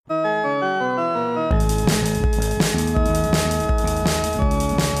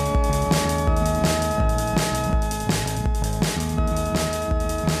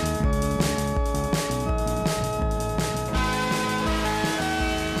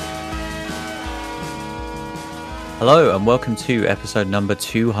Hello and welcome to episode number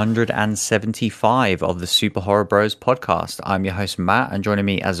 275 of the Super Horror Bros podcast. I'm your host Matt, and joining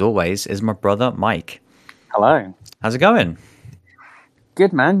me as always is my brother Mike. Hello. How's it going?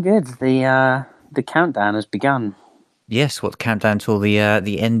 Good, man. Good. The countdown has begun. Yes, what countdown till the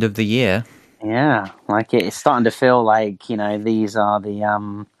end of the year? Yeah, like it's starting to feel like these are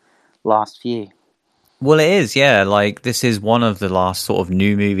the last few. Well, it is, yeah. Like, this is one of the last sort of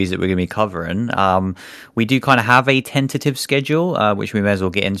new movies that we're going to be covering. We do kind of have a tentative schedule, which we may as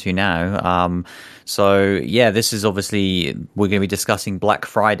well get into now. So, yeah, this is obviously, we're going to be discussing Black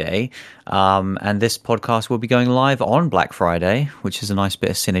Friday. And this podcast will be going live on Black Friday, which is a nice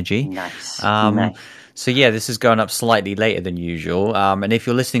bit of synergy. Nice. So yeah, this is going up slightly later than usual. And if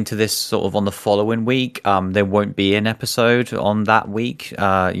you're listening to this sort of on the following week, there won't be an episode on that week, the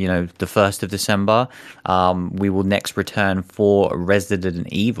 1st of December. We will next return for Resident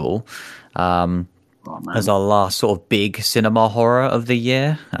Evil as our last sort of big cinema horror of the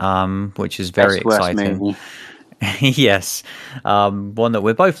year, which is very exciting. Movie. Yes, one that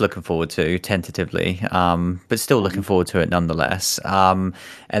we're both looking forward to tentatively, but still looking forward to it nonetheless.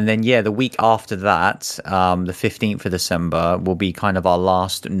 And then, yeah, the week after that, the 15th of December, will be kind of our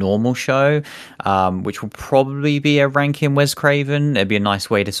last normal show, which will probably be a ranking Wes Craven. It'd be a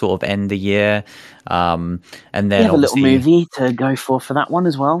nice way to sort of end the year. And then we have a little movie to go for that one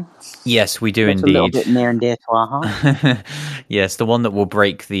as well. Yes, we do It's indeed. A little bit near and dear to our heart. Yes, the one that will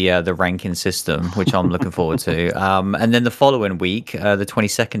break the ranking system, which I'm looking forward to. And then the following week, the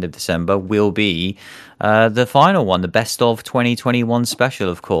 22nd of December, will be the final one, the Best of 2021 special,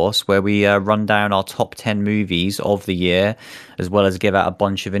 of course, where we run down our top 10 movies of the year, as well as give out a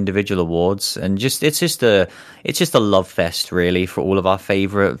bunch of individual awards. And it's just a love fest, really, for all of our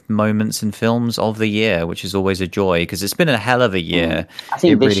favorite moments and films of the year, which is always a joy because it's been a hell of a year. I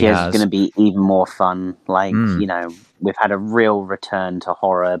think this year is going to be even more fun. We've had a real return to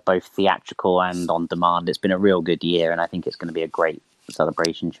horror, both theatrical and on demand. It's been a real good year, and I think it's going to be a great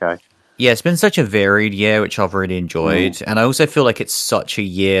celebration show. Yeah, it's been such a varied year, which I've really enjoyed. And I also feel like it's such a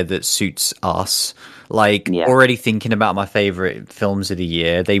year that suits us. Already thinking about my favorite films of the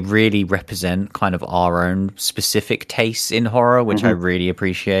year, they really represent kind of our own specific tastes in horror, which I really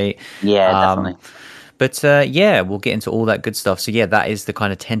appreciate. Yeah, definitely. But we'll get into all that good stuff. So yeah, that is the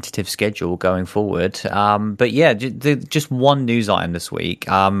kind of tentative schedule going forward. But yeah, just one news item this week.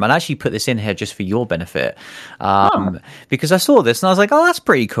 And I actually put this in here just for your benefit, because I saw this and I was like, oh, that's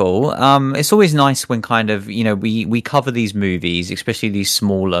pretty cool. It's always nice when kind of, we cover these movies, especially these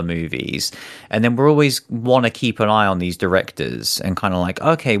smaller movies, and then we're always want to keep an eye on these directors and kind of like,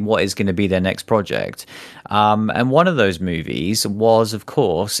 okay, what is going to be their next project? And one of those movies was, of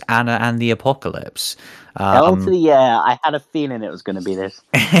course, Anna and the Apocalypse. I had a feeling it was going to be this.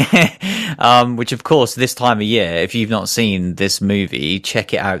 Which, of course, this time of year, if you've not seen this movie,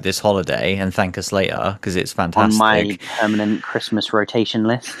 check it out this holiday and thank us later because it's fantastic. On my permanent Christmas rotation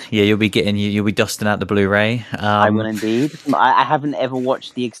list. Yeah, you'll be dusting out the Blu-ray. I will indeed. I haven't ever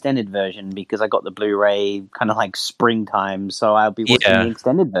watched the extended version because I got the Blu-ray kind of like springtime, so I'll be watching the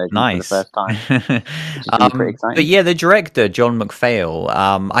extended version for the first time. Which is pretty exciting. But yeah, the director, John McPhail,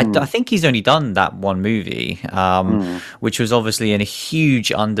 I think he's only done that one movie. Which was obviously a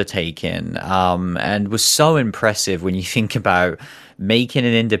huge undertaking, and was so impressive when you think about making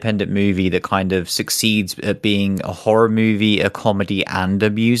an independent movie that kind of succeeds at being a horror movie, a comedy, and a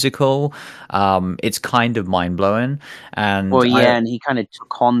musical. It's kind of mind-blowing. And and he kind of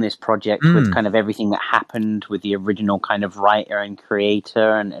took on this project with kind of everything that happened with the original kind of writer and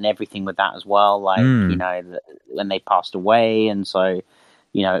creator and everything with that as well, when they passed away, and so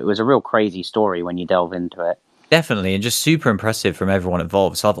it was a real crazy story when you delve into it. Definitely, and just super impressive from everyone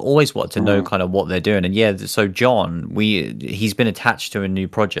involved. So I've always wanted to know kind of what they're doing. And yeah, so John, he's been attached to a new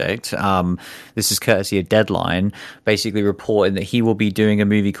project. This is courtesy of Deadline, basically reporting that he will be doing a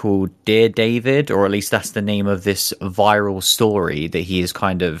movie called Dear David, or at least that's the name of this viral story that he is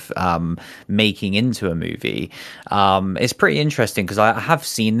kind of making into a movie. It's pretty interesting because I have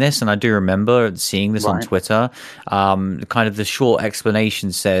seen this and I do remember seeing this on Twitter. Kind of the short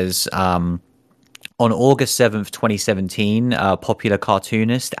explanation says... On August 7th, 2017, popular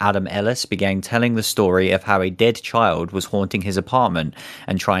cartoonist Adam Ellis began telling the story of how a dead child was haunting his apartment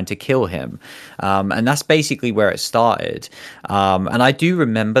and trying to kill him. And that's basically where it started. And I do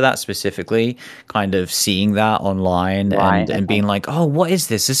remember that specifically, kind of seeing that online and being like, oh, what is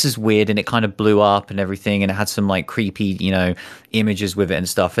this? This is weird. And it kind of blew up and everything. And it had some like creepy, images with it and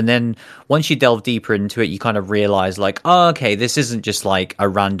stuff. And then once you delve deeper into it, you kind of realize like, oh, okay, this isn't just like a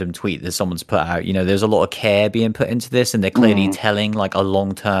random tweet that someone's put out. there's a lot of care being put into this, and they're clearly telling like a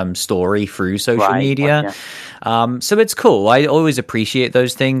long-term story through social media. So it's cool. I always appreciate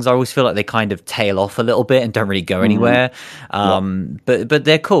those things. I always feel like they kind of tail off a little bit and don't really go anywhere. But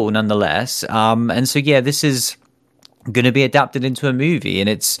they're cool nonetheless. And so yeah, this is going to be adapted into a movie, and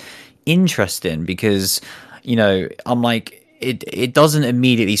it's interesting because, you know, I'm like, it doesn't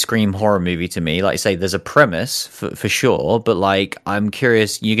immediately scream horror movie to me. Like I say, there's a premise for sure, but like, I'm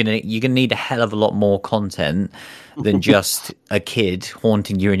curious, you're gonna need a hell of a lot more content than just a kid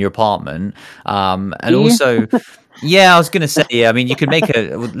haunting you in your apartment. And also, yeah, I was gonna say, yeah, I mean, you could make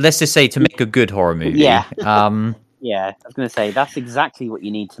let's just say, to make a good horror movie. Yeah. Yeah, I was going to say that's exactly what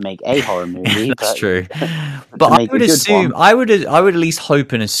you need to make a horror movie. That's true. But I would assume, I would at least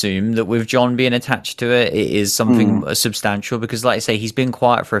hope and assume that with John being attached to it, it is something substantial, because like I say, he's been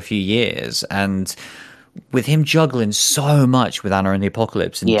quiet for a few years, and with him juggling so much with Anna and the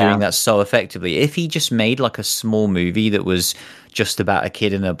Apocalypse and doing that so effectively, if he just made like a small movie that was just about a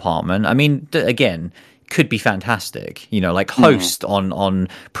kid in an apartment, I mean, again, could be fantastic. You know, like Host on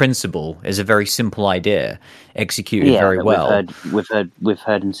Principle is a very simple idea, executed very well. We've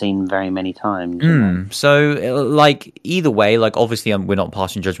heard and seen very many times. So, like, either way, like, obviously we're not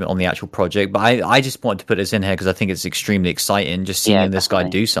passing judgment on the actual project, but I just wanted to put this in here because I think it's extremely exciting just seeing this guy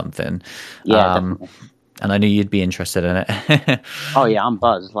do something. Definitely. And I knew you'd be interested in it. Oh yeah, I'm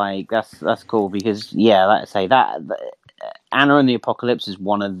buzzed. Like that's cool because like I say, that Anna and the Apocalypse is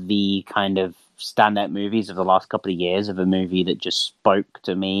one of the kind of standout movies of the last couple of years, of a movie that just spoke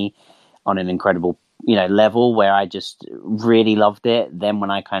to me on an incredible, you know, level, where I just really loved it. Then when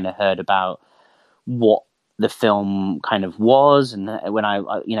I kind of heard about what the film kind of was, and when I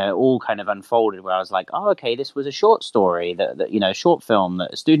you know, it all kind of unfolded, where I was like, oh, okay, this was a short story, that you know, short film,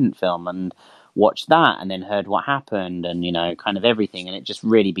 a student film, and watched that, and then heard what happened, and you know, kind of everything, and it just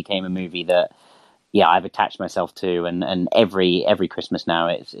really became a movie that I've attached myself to, and every Christmas now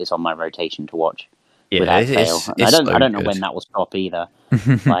it's on my rotation to watch. Without fail. I don't know when that will stop either.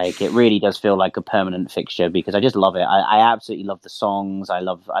 Like, it really does feel like a permanent fixture because I just love it. I absolutely love the songs. I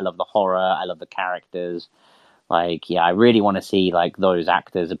love the horror. I love the characters. Like, yeah, I really want to see like those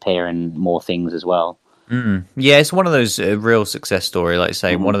actors appear in more things as well. Yeah, it's one of those real success story, like I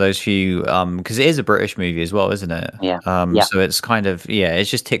say, one of those few, because it is a British movie as well, isn't it? Yeah. So it's kind of, it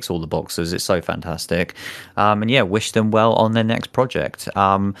just ticks all the boxes. It's so fantastic. And yeah, wish them well on their next project.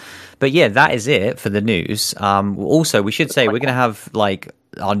 But yeah, that is it for the news. Also, we should say we're going to have like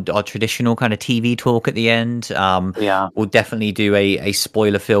our traditional kind of TV talk at the end. We'll definitely do a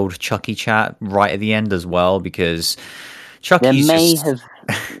spoiler-filled Chucky chat right at the end as well, because Chucky's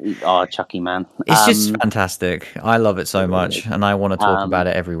oh, Chucky, man. It's just fantastic. I love it so much, and I want to talk about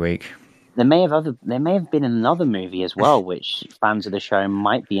it every week. There may have been another movie as well, which fans of the show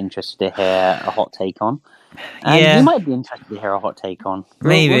might be interested to hear a hot take on. And you might be interested to hear a hot take on.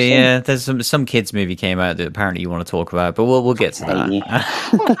 Maybe, yeah. There's some kids movie came out that apparently you want to talk about, but we'll get to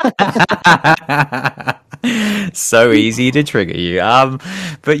that. So easy to trigger you.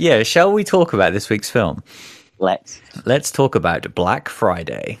 But yeah, shall we talk about this week's film? Let's talk about Black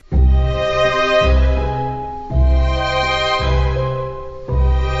Friday.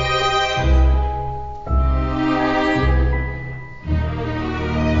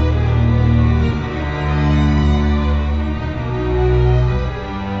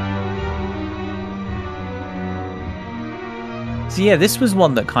 So yeah, this was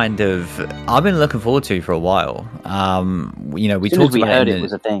one that kind of I've been looking forward to for a while. You know, we talked about heard it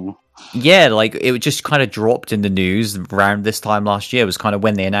was a thing. Yeah, like it just kind of dropped in the news around this time last year was kind of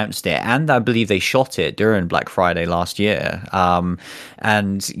when they announced it, and I believe they shot it during Black Friday last year.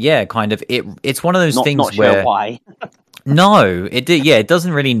 And yeah, kind of it's one of those things not where sure why. No, it did. Yeah, it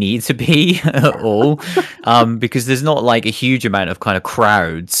doesn't really need to be at all, because there's not like a huge amount of kind of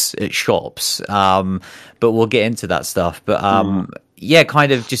crowds at shops. But we'll get into that stuff. But yeah,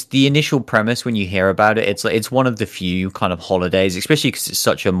 kind of just the initial premise when you hear about it, it's one of the few kind of holidays, especially because it's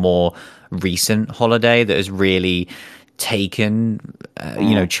such a more recent holiday that has really taken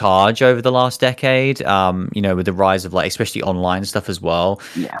charge over the last decade, with the rise of like especially online stuff as well,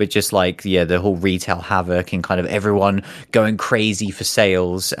 but just like the whole retail havoc and kind of everyone going crazy for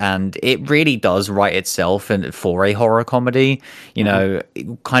sales, and it really does write itself for a horror comedy.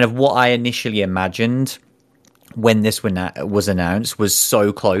 Kind of what I initially imagined when this was announced was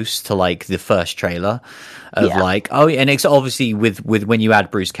so close to like the first trailer of like, oh, and it's obviously with when you add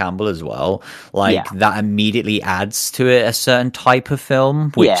Bruce Campbell as well, like that immediately adds to it a certain type of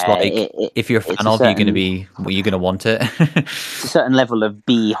film, which if you're a fan of, you're going to want it. A certain level of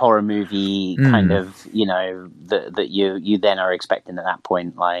B horror movie kind of, you know, that you then are expecting at that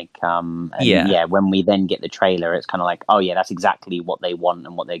point. Like, when we then get the trailer, it's kind of like, oh yeah, that's exactly what they want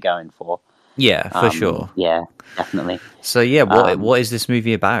and what they're going for. Yeah, for sure. Yeah, definitely. So yeah, what is this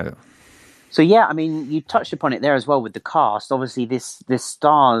movie about? So yeah, I mean, you touched upon it there as well with the cast. Obviously, this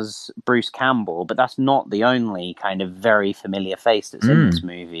stars Bruce Campbell, but that's not the only kind of very familiar face that's in this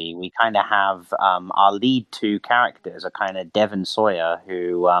movie. We kind of have our lead two characters are kind of Devon Sawyer,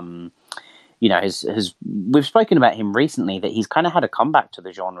 who you know has we've spoken about him recently, that he's kind of had a comeback to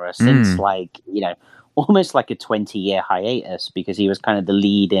the genre since like, you know, almost like a 20-year hiatus, because he was kind of the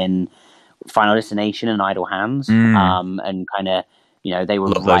lead in Final Destination and Idle Hands, and kind of, you know, they were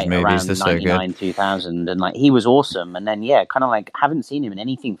right around 99, 2000, and like he was awesome. And then kind of like haven't seen him in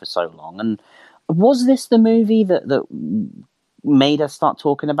anything for so long. And was this the movie that made us start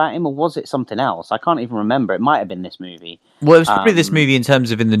talking about him, or was it something else? I can't even remember. It might have been this movie. Well, it was probably this movie in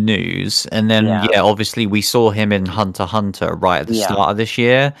terms of in the news, and then obviously we saw him in Hunter x Hunter right at the start of this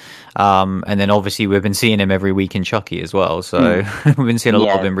year, and then obviously we've been seeing him every week in Chucky as well. So we've been seeing a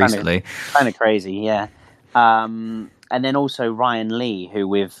lot of him recently. Kind of crazy, yeah. And then also Ryan Lee, who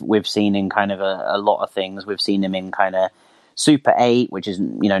we've seen in kind of a lot of things. We've seen him in kind of Super 8, which is,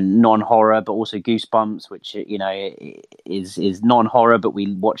 you know, non-horror, but also Goosebumps, which, you know, is non-horror, but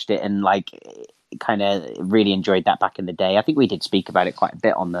we watched it and like kind of really enjoyed that back in the day. I think we did speak about it quite a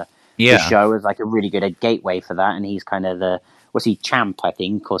bit on the show as like a really good gateway for that. And he's kind of Champ, I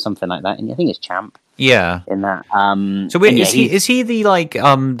think, or something like that. And I think it's Champ. Yeah. In that. So wait, is he the like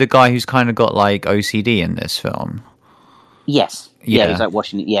the guy who's kind of got like OCD in this film? Yes. Yeah, he's like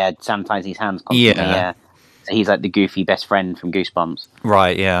sanitizing his hands constantly. Yeah. So he's like the goofy best friend from Goosebumps.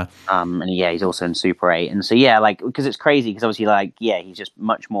 Right, yeah. And he's also in Super 8. And so, like, because it's crazy, because obviously, like, he's just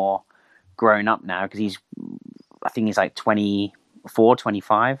much more grown up now, because I think he's like 24,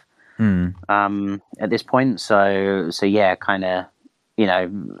 25 at this point. So kind of, you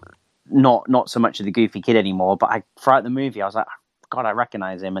know, not so much of the goofy kid anymore, but throughout the movie, I was like, God, I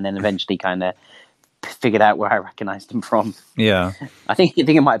recognize him. And then eventually kind of figured out where I recognized him from. Yeah. I think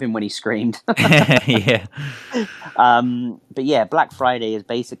it might have been when he screamed. Yeah. But Black Friday is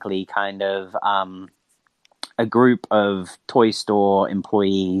basically kind of a group of toy store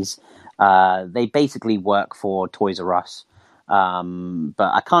employees. They basically work for Toys R Us.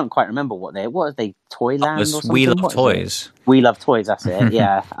 But I can't quite remember what are they, Toyland or something? We Love Toys. We Love Toys, that's it,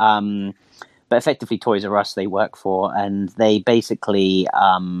 yeah. But effectively Toys R Us they work for, and they basically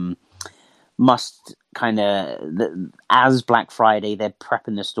must kind of, as Black Friday, they're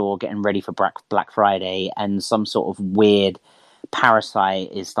prepping the store, getting ready for Black Friday, and some sort of weird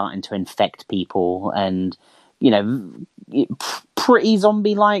parasite is starting to infect people, and, you know, pretty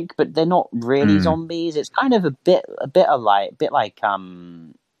zombie-like, but they're not really zombies. It's kind of a bit like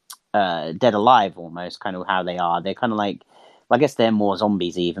Dead Alive almost, kind of how they are. They're kind of like, I guess they're more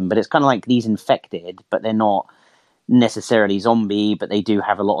zombies even, but it's kind of like these infected, but they're not necessarily zombie, but they do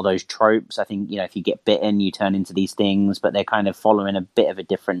have a lot of those tropes. I think, you know, if you get bitten, you turn into these things, but they're kind of following a bit of a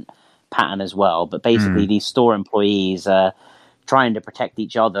different pattern as well. But basically, these store employees are trying to protect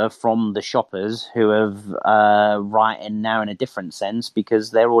each other from the shoppers who have rioting now in a different sense,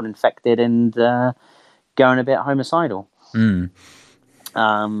 because they're all infected and going a bit homicidal. And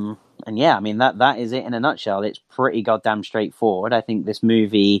I mean, that is it in a nutshell. It's pretty goddamn straightforward. I think this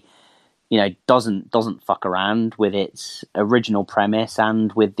movie, you know, doesn't fuck around with its original premise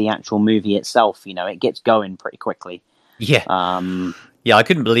and with the actual movie itself. You know, it gets going pretty quickly. Yeah. I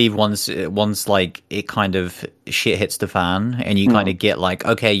couldn't believe once like it kind of shit hits the fan and you kind of get like,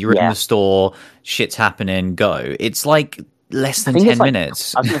 okay, you're in the store, shit's happening, go. It's like less than 10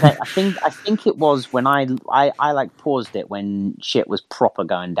 minutes. I was gonna say, I think it was when I like paused it when shit was proper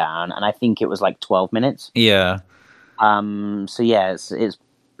going down, and I think it was like 12 minutes. Yeah. So yeah,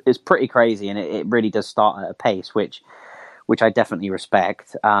 it's pretty crazy, and it really does start at a pace, which I definitely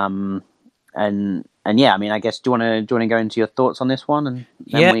respect. And yeah, I mean, I guess do you want to go into your thoughts on this one?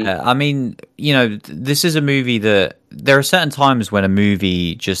 And I mean, you know, this is a movie that there are certain times when a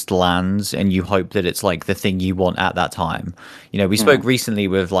movie just lands and you hope that it's like the thing you want at that time. You know, we spoke recently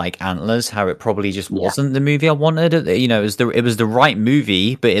with like Antlers, how it probably just wasn't the movie I wanted. You know, it was the right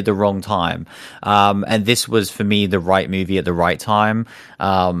movie, but at the wrong time. And this was for me the right movie at the right time.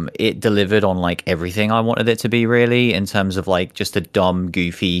 It delivered on like everything I wanted it to be, really, in terms of like just a dumb,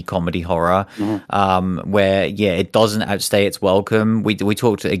 goofy comedy horror. where it doesn't outstay its welcome. We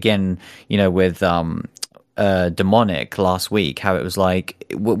talked again, with Demonic last week, how it was like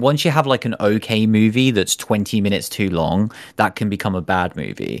once you have like an okay movie that's 20 minutes too long, that can become a bad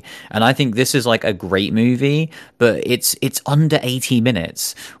movie. And I think this is like a great movie, but it's under 80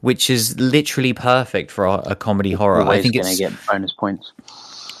 minutes, which is literally perfect for a comedy horror. I think it's going to get bonus points.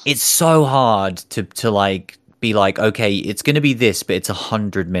 It's so hard to like be like, okay, it's going to be this, but it's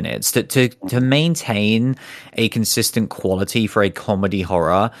 100 minutes to maintain a consistent quality for a comedy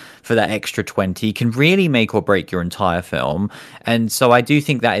horror for that extra 20 can really make or break your entire film. And so I do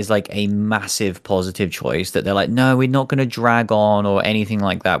think that is like a massive positive choice, that they're like, no, we're not going to drag on or anything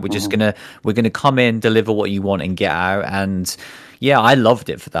like that. We're just we're going to come in, deliver what you want and get out. And yeah, I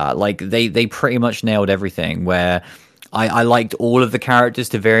loved it for that. Like they pretty much nailed everything, where I liked all of the characters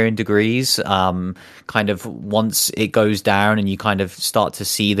to varying degrees. Kind of once it goes down and you kind of start to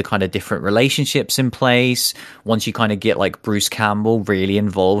see the kind of different relationships in place, once you kind of get like Bruce Campbell really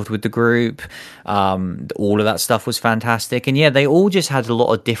involved with the group, all of that stuff was fantastic. And yeah, they all just had a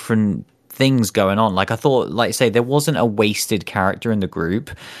lot of different things going on. Like I thought, like I say, there wasn't a wasted character in the group,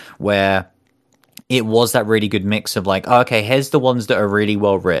 where it was that really good mix of like, okay, here's the ones that are really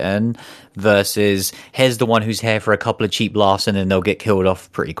well written versus here's the one who's here for a couple of cheap laughs and then they'll get killed off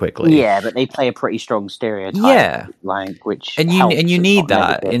pretty quickly. Yeah, but they play a pretty strong stereotype. Yeah, like which and you need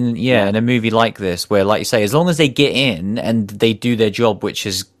that in a movie like this, where like you say, as long as they get in and they do their job, which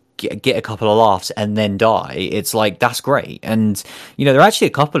is get a couple of laughs and then die, it's like that's great. And there are actually a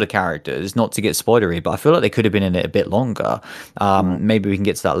couple of characters, not to get spoilery, but I feel like they could have been in it a bit longer. Maybe we can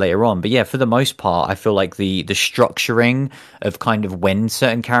get to that later on, but yeah, for the most part I feel like the structuring of kind of when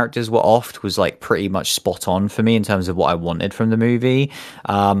certain characters were offed was like pretty much spot on for me in terms of what I wanted from the movie.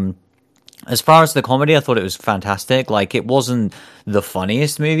 As far as the comedy, I thought it was fantastic. Like, it wasn't the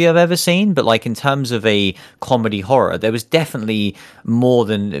funniest movie I've ever seen, but like in terms of a comedy horror, there was definitely more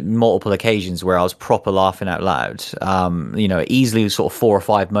than multiple occasions where I was proper laughing out loud. Easily sort of 4 or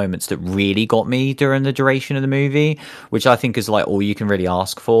 5 moments that really got me during the duration of the movie, which I think is like all you can really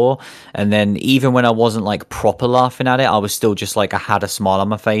ask for. And then even when I wasn't like proper laughing at it, I was still just like, I had a smile on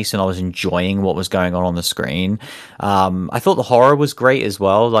my face and I was enjoying what was going on the screen. I thought the horror was great as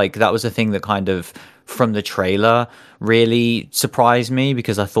well. Like, that was a thing that kind of from the trailer really surprised me,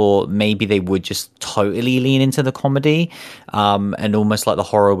 because I thought maybe they would just totally lean into the comedy, and almost like the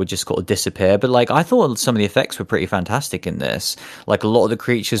horror would just sort of disappear. But like, I thought some of the effects were pretty fantastic in this. Like, a lot of the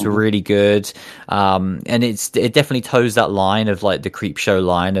creatures were really good, and it definitely toes that line of like the creep show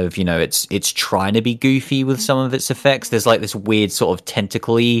line of, it's trying to be goofy with some of its effects. There's like this weird sort of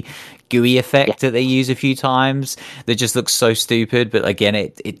tentacly gooey effect that they use a few times that just looks so stupid, but again,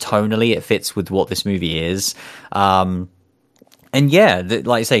 it tonally it fits with what this movie is. And yeah,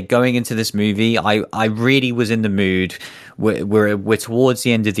 like I say, going into this movie, I really was in the mood. We're towards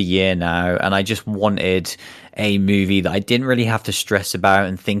the end of the year now, and I just wanted a movie that I didn't really have to stress about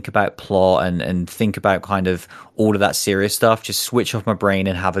and think about plot and think about kind of all of that serious stuff. Just switch off my brain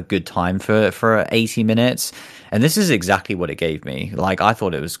and have a good time for 80 minutes. And this is exactly what it gave me. Like, I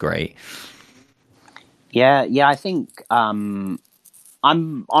thought it was great. Yeah, I think I'm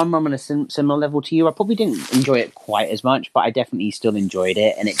on a similar level to you. I probably didn't enjoy it quite as much, but I definitely still enjoyed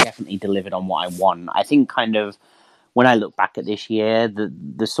it, and it definitely delivered on what I want. I think kind of when I look back at this year,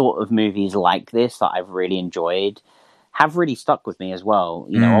 the sort of movies like this that I've really enjoyed have really stuck with me as well.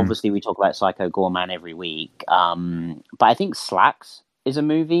 Obviously we talk about Psycho Goreman every week, but I think Slacks is a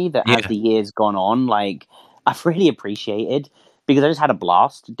movie that as the years gone on, like, I've really appreciated, because I just had a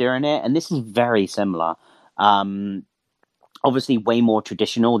blast during it, and this is very similar. Obviously way more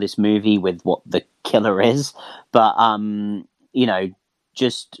traditional, this movie, with what the killer is, but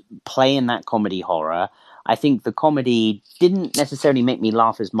just playing that comedy horror. I think the comedy didn't necessarily make me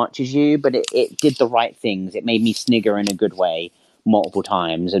laugh as much as you, but it did the right things. It made me snigger in a good way multiple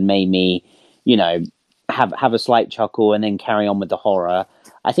times and made me, have a slight chuckle and then carry on with the horror.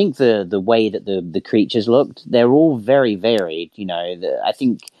 I think the way that the creatures looked, they're all very varied. I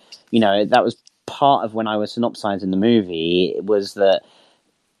think, that was part of when I was synopsizing the movie, was that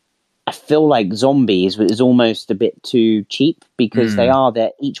I feel like zombies is almost a bit too cheap, because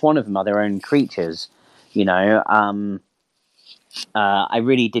each one of them are their own creatures. I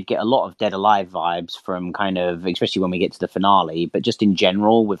really did get a lot of Dead Alive vibes from kind of, especially when we get to the finale, but just in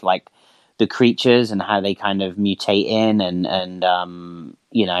general with like the creatures and how they kind of mutate in and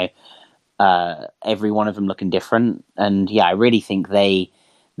every one of them looking different. And yeah, I really think they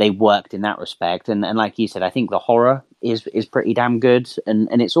worked in that respect. And like you said, I think the horror is pretty damn good,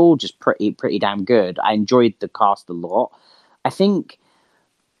 and it's all just pretty damn good. I enjoyed the cast a lot. I think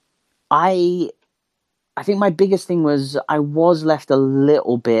I I think my biggest thing was I was left a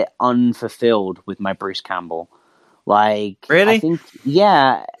little bit unfulfilled with my Bruce Campbell. Like, I Really? think,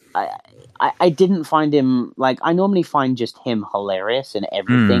 yeah, I didn't find him, like, I normally find just him hilarious in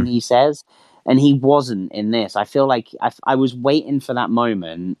everything he says, and he wasn't in this. I feel like I was waiting for that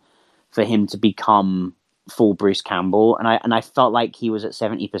moment for him to become full Bruce Campbell, and I felt like he was at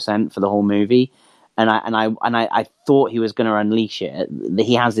 70% for the whole movie, and I thought he was going to unleash it.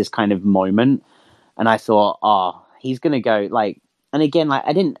 He has this kind of moment, and I thought, oh, he's going to go like. And again, like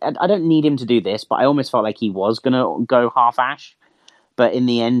I don't need him to do this, but I almost felt like he was going to go half Ash. But in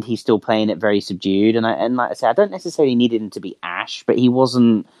the end, he's still playing it very subdued. And like I said, I don't necessarily need him to be Ash, but he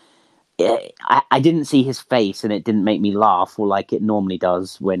wasn't. I didn't see his face, and it didn't make me laugh, or like it normally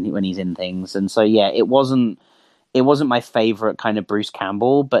does when he's in things. And so yeah, it wasn't my favorite kind of Bruce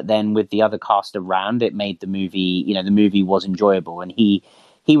Campbell. But then with the other cast around, it made the movie. You know, the movie was enjoyable, and he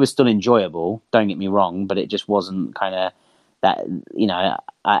was still enjoyable. Don't get me wrong, but it just wasn't kind of that. You know,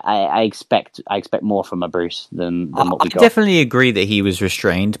 I expect more from a Bruce than what we got. I definitely agree that he was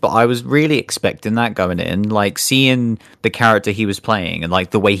restrained, but I was really expecting that going in, like seeing the character he was playing and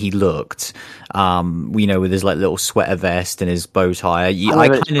like the way he looked, you know, with his like little sweater vest and his bow tie. I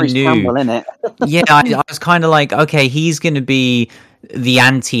kind of knew, Campbell, innit? yeah, I was kind of like, okay, he's going to be the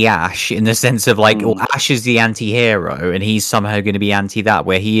anti-Ash in the sense of like, well, Ash is the anti-hero and he's somehow going to be anti that,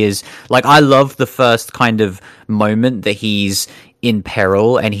 where he is like, I love the first kind of moment that he's in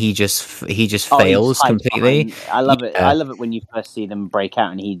peril and he just fails completely. I love it. I love it when you first see them break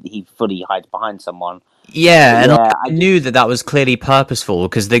out and he fully hides behind someone. Yeah, and I knew that was clearly purposeful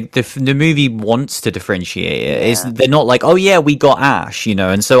because the movie wants to differentiate it. They're not like, oh yeah, we got Ash, you know,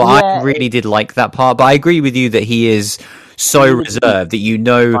 and so I really did like that part. But I agree with you that he is so reserved that, you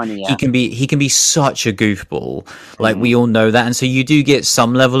know, funny, he can be such a goofball, like we all know that, and so you do get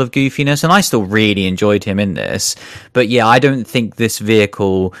some level of goofiness, and I still really enjoyed him in this. But yeah, I don't think this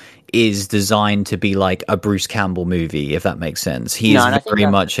vehicle is designed to be like a Bruce Campbell movie, if that makes sense. He is very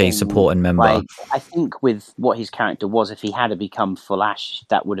much a supporting member. Like, I think with what his character was, if he had to become full Ash,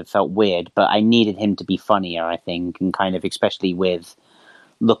 that would have felt weird, but I needed him to be funnier, I think, and kind of especially with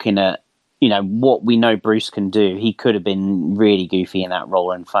looking at, you know, what we know Bruce can do. He could have been really goofy in that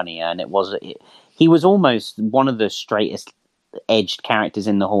role and funnier, and he was almost one of the straightest edged characters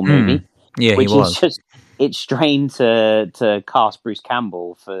in the whole movie. Yeah, which he was. Is just, it's strange to cast Bruce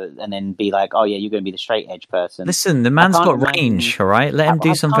Campbell and then be like, oh yeah, you're going to be the straight edge person. Listen, the man's got range, all right? Let him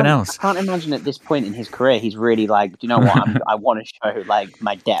do something else. I can't imagine at this point in his career he's really like, do you know what? I want to show like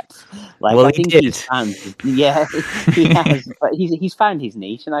my depth. Like, well, I think he's found, he has, but he's found his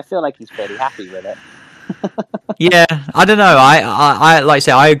niche, and I feel like he's fairly happy with it. Yeah, I don't know. I like I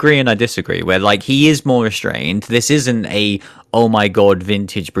say, I agree and I disagree. Where like he is more restrained. This isn't a oh my god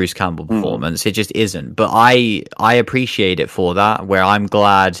vintage Bruce Campbell performance. It just isn't. But I appreciate it for that. Where I'm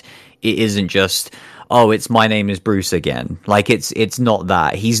glad it isn't just, oh, it's my name is Bruce again. Like it's not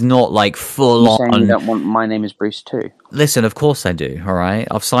that. He's not like full on. Saying you don't want my name is Bruce too? Listen, of course I do. All right,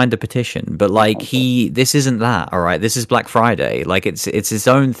 I've signed a petition, but like this isn't that. All right, this is Black Friday. Like it's its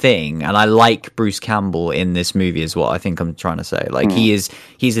own thing, and I like Bruce Campbell in this movie is what I think I'm trying to say. Like he's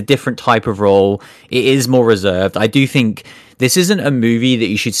a different type of role. It is more reserved. I do think this isn't a movie that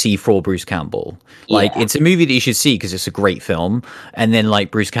you should see for Bruce Campbell. Like it's a movie that you should see because it's a great film, and then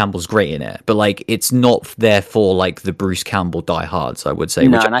like Bruce Campbell's great in it. But like it's not there for like the Bruce Campbell diehards, I would say.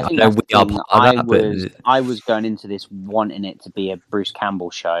 No, which and I think I was going into this wanting it to be a Bruce Campbell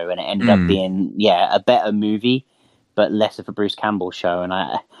show, and it ended up being a better movie, but less of a Bruce Campbell show. And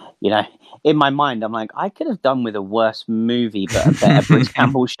I, you know, in my mind, I'm like, I could have done with a worse movie, but a better Bruce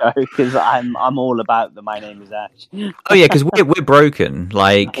Campbell show, because I'm all about the My Name Is Ash. Oh yeah, because we're broken.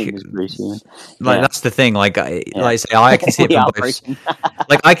 Like, that's the thing. Like I say, I can see it from both.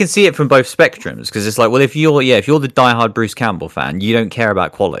 Like I can see it from both spectrums, because it's like, well, if you're the diehard Bruce Campbell fan, you don't care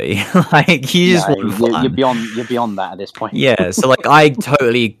about quality. Like you just want fun. You're beyond that at this point. Yeah, so like I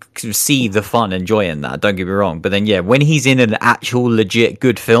totally see the fun, enjoying that. Don't get me wrong, but then when he's in an actual legit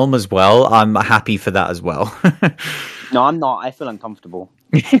good film as well, I'm happy for that as well. No, I'm not. I feel uncomfortable.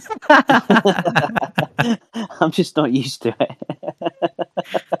 I'm just not used to it.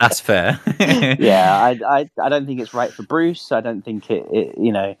 That's fair. Yeah, I don't think it's right for Bruce. I don't think it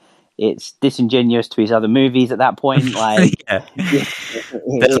you know, it's disingenuous to his other movies at that point. Like,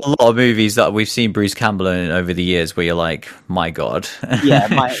 there's a lot of movies that we've seen Bruce Campbell in over the years where you're like, my God. yeah,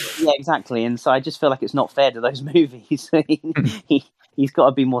 exactly. And so I just feel like it's not fair to those movies. He's got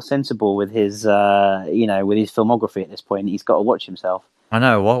to be more sensible with his, with his filmography at this point. He's got to watch himself. I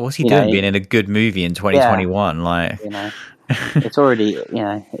know. What's he doing being in a good movie in 2021? Like, it's already,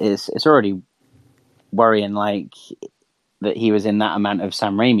 it's already worrying like that he was in that amount of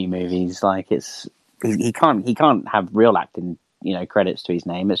Sam Raimi movies. Like he can't have real acting, credits to his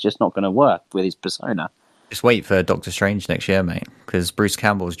name. It's just not going to work with his persona. Just wait for Doctor Strange next year, mate, because Bruce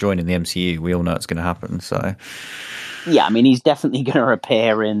Campbell's joining the MCU. We all know it's going to happen. So, yeah, I mean, he's definitely going to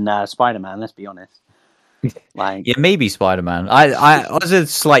appear in Spider-Man. Let's be honest. Like, yeah, maybe Spider-Man. I was a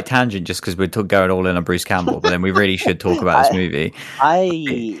slight tangent just because we're going all in on Bruce Campbell, but then we really should talk about this movie.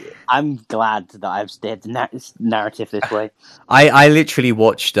 I'm glad that I've steered the narrative this way. I literally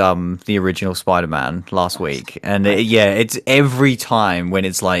watched the original Spider-Man last week, and it's every time when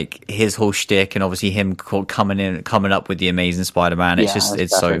it's like his whole shtick, and obviously him coming up with the Amazing Spider-Man.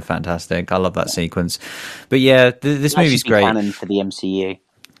 It's so fantastic. I love that sequence. But yeah, this movie's great. Canon for the MCU.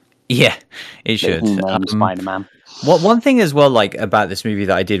 Yeah, it should. Spider-Man. One thing as well, like about this movie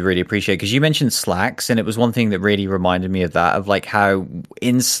that I did really appreciate, because you mentioned Slacks, and it was one thing that really reminded me of that, of like how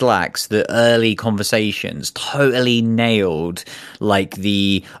in Slacks the early conversations totally nailed like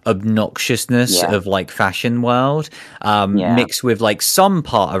the obnoxiousness of like fashion world, mixed with like some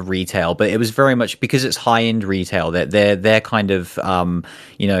part of retail, but it was very much because it's high end retail that they're kind of the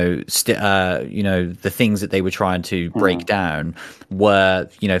things that they were trying to break down were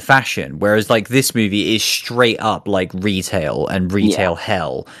fashion, whereas like this movie is straight up like retail and retail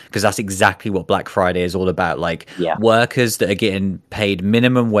hell, because that's exactly what Black Friday is all about. Like workers that are getting paid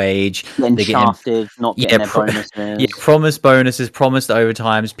minimum wage, they're shafted, not getting their bonuses. Promised bonuses, promised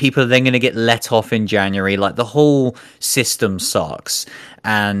overtimes. People are then going to get let off in January. Like the whole system sucks,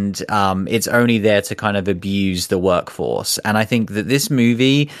 and it's only there to kind of abuse the workforce. And I think that this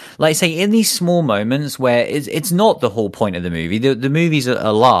movie, like I say, in these small moments where it's not the whole point of the movie. The movie's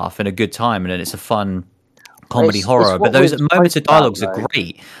a laugh and a good time, and it's a fun comedy horror, but those moments of dialogues are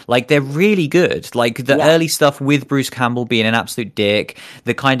great. Like they're really good. Like the early stuff with Bruce Campbell being an absolute dick,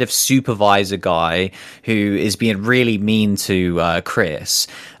 the kind of supervisor guy who is being really mean to Chris,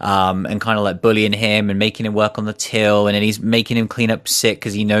 and kind of like bullying him and making him work on the till, and then he's making him clean up sick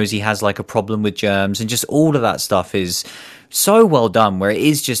because he knows he has like a problem with germs, and just all of that stuff is so well done, where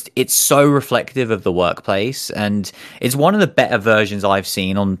it's so reflective of the workplace, and it's one of the better versions I've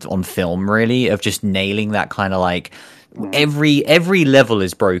seen on film, really, of just nailing that kind of like every level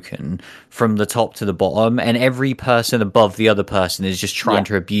is broken from the top to the bottom, and every person above the other person is just trying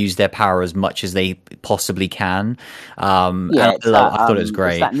to abuse their power as much as they possibly can. I thought it was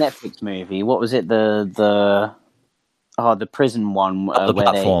great. It's that Netflix movie. What was it? The prison one. The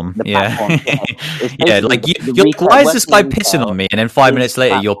platform. Platform. Like you're like, why is this guy pissing on me? And then 5 minutes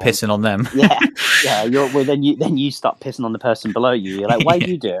later, you're pissing on them. Then you start pissing on the person below you. You're like, why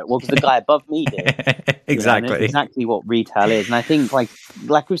do you do it? Well, because the guy above me did. Exactly. It's exactly what retail is. And I think, like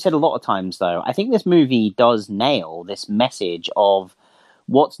we've said a lot of times, though, I think this movie does nail this message of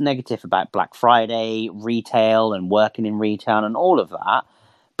what's negative about Black Friday, retail, and working in retail, and all of that.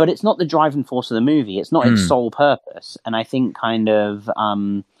 But it's not the driving force of the movie. It's not its sole purpose. And I think kind of,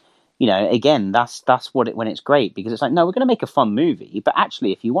 again, that's when it's great, because it's like, no, we're going to make a fun movie. But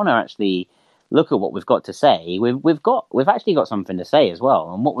actually, if you want to actually look at what we've got to say, we've actually got something to say as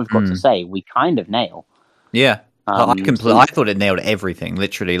well. And what we've got to say, we kind of nail. Yeah. I thought it nailed everything,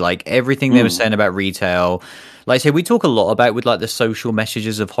 literally, like everything they were saying about retail. Like I say, we talk a lot about with like the social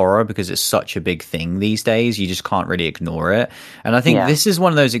messages of horror because it's such a big thing these days. You just can't really ignore it. And I think this is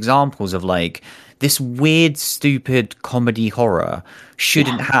one of those examples of like this weird, stupid comedy horror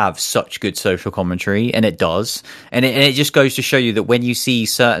shouldn't have such good social commentary, and it does. And it just goes to show you that when you see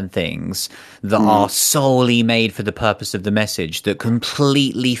certain things that are solely made for the purpose of the message that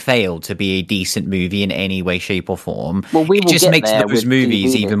completely fail to be a decent movie in any way, shape, or form, it just makes those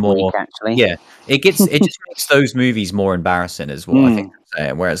movies even more. It just makes those movies more embarrassing as well. I think.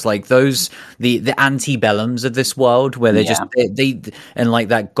 Whereas like those the antebellums of this world where they're just they and like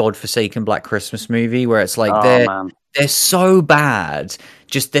that godforsaken Black Christmas movie where it's like they're so bad,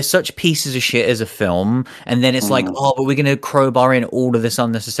 just they're such pieces of shit as a film, and then it's like, oh, but we're gonna crowbar in all of this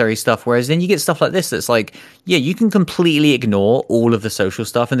unnecessary stuff, whereas then you get stuff like this that's like, yeah, you can completely ignore all of the social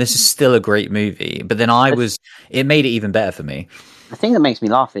stuff and this is still a great movie. But then it made it even better for me. The thing that makes me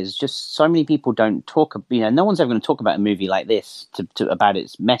laugh is just so many people don't talk. No one's ever going to talk about a movie like this about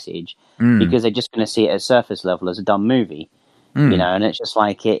its message because they're just going to see it at surface level as a dumb movie, And it's just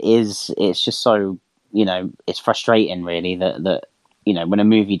like it's just so it's frustrating really that when a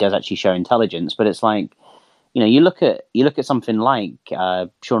movie does actually show intelligence, but it's like you look at something like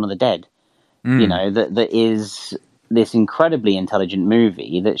Shaun of the Dead, that is this incredibly intelligent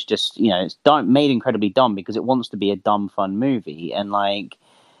movie that's just it's made incredibly dumb because it wants to be a dumb fun movie, and like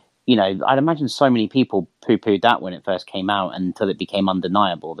I'd imagine so many people poo-pooed that when it first came out until it became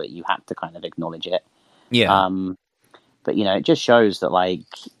undeniable that you had to kind of acknowledge it. Yeah. But it just shows that like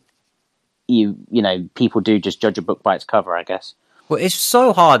people do just judge a book by its cover, I guess. Well, it's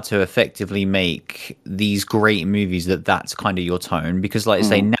so hard to effectively make these great movies that's kind of your tone because, like I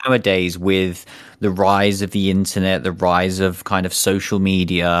say, nowadays with the rise of the internet, the rise of kind of social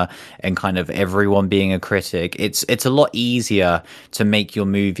media, and kind of everyone being a critic, it's a lot easier to make your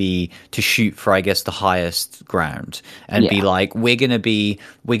movie to shoot for, I guess, the highest ground and be like, we're gonna be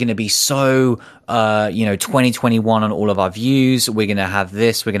so 2021 on all of our views. We're gonna have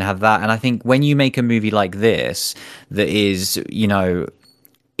this, we're gonna have that, and I think when you make a movie like this that is,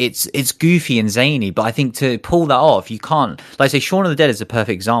 it's goofy and zany, but I think to pull that off, you can't. Like, say, Shaun of the Dead is a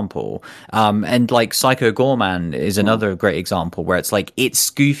perfect example, and like Psycho Goreman is another great example where it's like it's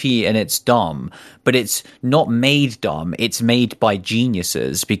goofy and it's dumb, but it's not made dumb. It's made by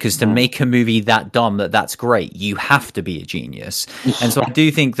geniuses because to make a movie that dumb that's great, you have to be a genius. And so I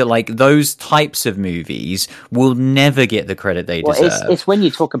do think that like those types of movies will never get the credit they deserve. It's when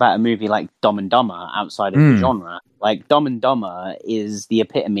you talk about a movie like Dumb and Dumber outside of the genre. Like Dumb and Dumber is the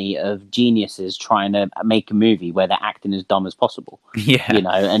epitome of geniuses trying to make a movie where they're acting as dumb as possible. Yeah,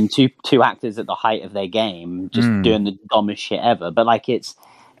 and two actors at the height of their game just doing the dumbest shit ever. But like it's,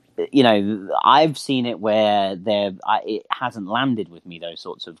 I've seen it where it hasn't landed with me, those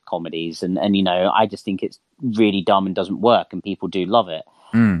sorts of comedies, and I just think it's really dumb and doesn't work, and people do love it.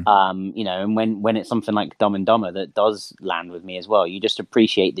 And when it's something like Dumb and Dumber that does land with me as well, you just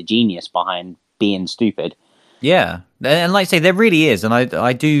appreciate the genius behind being stupid. Yeah, and like I say, there really is, and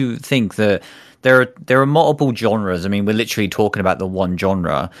I do think that there are multiple genres. I mean, we're literally talking about the one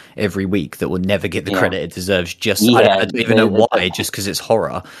genre every week that will never get the credit it deserves. I don't even know why, just because it's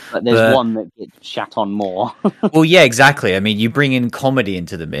horror. But there's one that gets shat on more. Well, yeah, exactly. I mean, you bring in comedy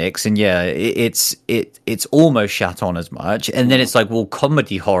into the mix, and it's almost shat on as much. And then it's like, well,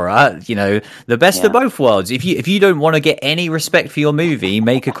 comedy horror, the best of both worlds. If you don't want to get any respect for your movie,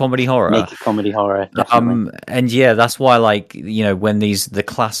 make a comedy horror. Make a comedy horror. Definitely. And that's why, like, when the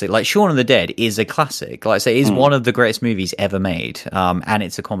classic, like Shaun of the Dead is a classic, like I say, is one of the greatest movies ever made, and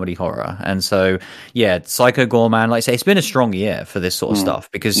it's a comedy horror. And so Psycho Goreman, like I say, it's been a strong year for this sort of stuff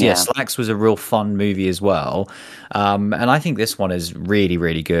because Slacks was a real fun movie as well, and I think this one is really,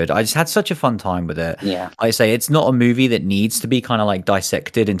 really good. I just had such a fun time with it. Like I say, it's not a movie that needs to be kind of like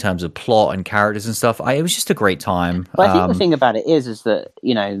dissected in terms of plot and characters and stuff. It was just a great time. But I think the thing about it is that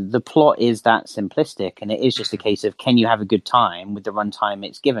the plot is that simplistic, and it is just a case of, can you have a good time with the runtime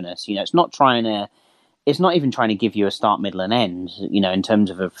it's given us? It's not even trying to give you a start, middle, and end, in terms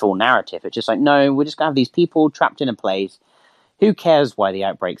of a full narrative. It's just like, no, we're just going to have these people trapped in a place. Who cares why the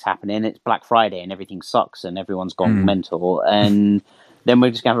outbreak's happening? It's Black Friday and everything sucks and everyone's gone mental. And then we're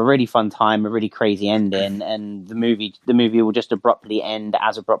just going to have a really fun time, a really crazy ending, and the movie will just abruptly end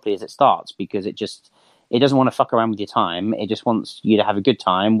as abruptly as it starts because it doesn't want to fuck around with your time. It just wants you to have a good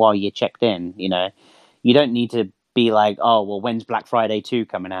time while you're checked in. You don't need to be like, oh, well, when's Black Friday 2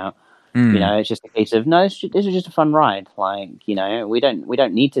 coming out? It's just a case of, no, this is just a fun ride. Like, we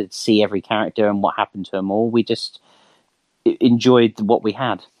don't need to see every character and what happened to them all. We just enjoyed what we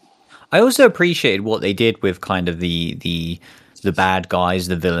had. I also appreciated what they did with kind of the bad guys,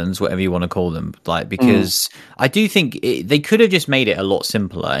 the villains, whatever you want to call them, like, because I do think they could have just made it a lot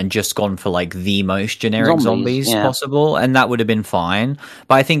simpler and just gone for like the most generic zombies possible, and that would have been fine.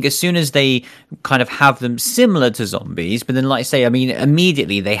 But I think as soon as they kind of have them similar to zombies, but then, like I say, I mean,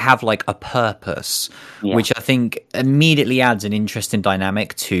 immediately they have like a purpose, which I think immediately adds an interesting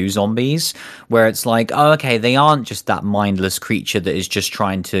dynamic to zombies, where it's like, oh, okay, they aren't just that mindless creature that is just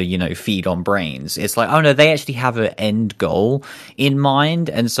trying to, feed on brains. It's like, oh no, they actually have an end goal in mind,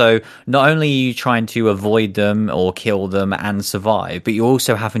 and so not only are you trying to avoid them or kill them and survive, but you're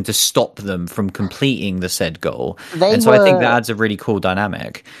also having to stop them from completing the said goal. I think that adds a really cool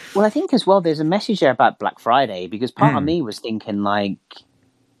dynamic. Well, I think as well there's a message there about Black Friday, because part of me was thinking, like,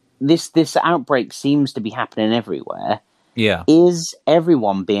 this outbreak seems to be happening everywhere. Is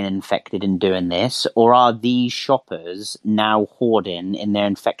everyone being infected and doing this, or are these shoppers now hoarding in their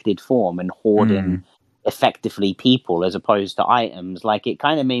infected form and hoarding effectively people as opposed to items? Like, it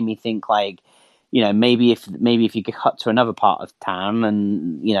kind of made me think, like, maybe if you could cut to another part of town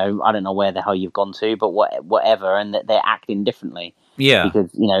and I don't know where the hell you've gone to, but whatever, and that they're acting differently, because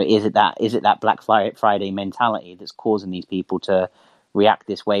is it that Black Friday mentality that's causing these people to react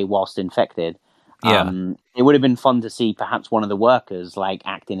this way whilst infected? It would have been fun to see perhaps one of the workers like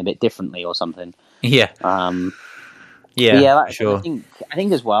acting a bit differently or something. Sure. I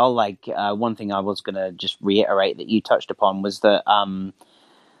think as well, like, one thing I was going to just reiterate that you touched upon was that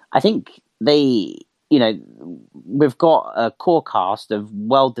I think they you know, we've got a core cast of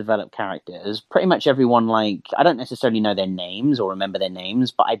well-developed characters. Pretty much everyone, like, I don't necessarily know their names or remember their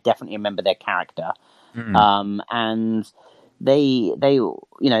names, but I definitely remember their character. And they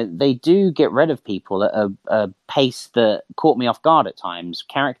do get rid of people at a pace that caught me off guard at times.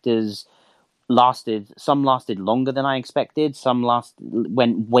 Characters some lasted longer than I expected. Some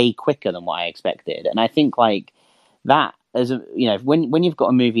went way quicker than what I expected. And I think like that, when you've got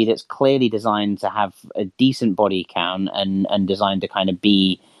a movie that's clearly designed to have a decent body count and designed to kind of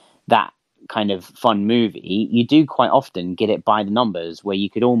be that kind of fun movie, you do quite often get it by the numbers, where you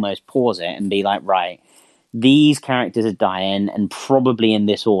could almost pause it and be like, right, these characters are dying and probably in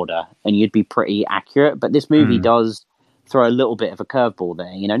this order, and you'd be pretty accurate. But this movie does throw a little bit of a curveball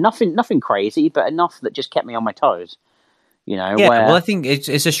there, nothing crazy, but enough that just kept me on my toes. Well, I think it's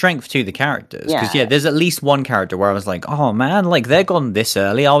a strength to the characters, because there's at least one character where I was like, oh man, like they're gone this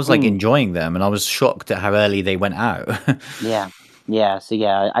early. I was like enjoying them, and I was shocked at how early they went out. I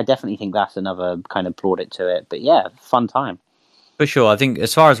definitely think that's another kind of plaudit to it. But yeah, fun time. For sure. I think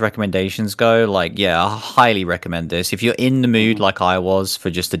as far as recommendations go, like, I highly recommend this. If you're in the mood like I was for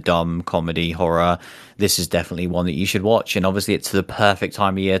just a dumb comedy horror, this is definitely one that you should watch. And obviously it's the perfect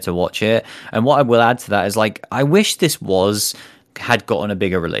time of year to watch it. And what I will add to that is, like, I wish this had gotten a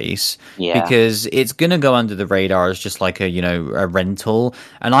bigger release, because it's gonna go under the radar as just like a rental.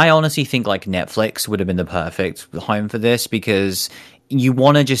 And I honestly think like Netflix would have been the perfect home for this, because you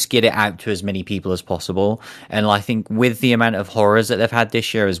want to just get it out to as many people as possible. And I think with the amount of horrors that they've had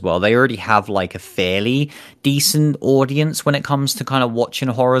this year as well, they already have like a fairly decent audience when it comes to kind of watching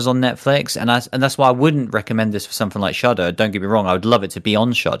horrors on Netflix. And that's why I wouldn't recommend this for something like Shudder. Don't get me wrong, I would love it to be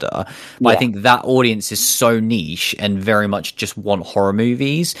on Shudder, but I think that audience is so niche and very much just want horror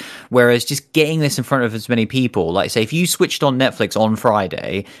movies. Whereas just getting this in front of as many people, like say if you switched on Netflix on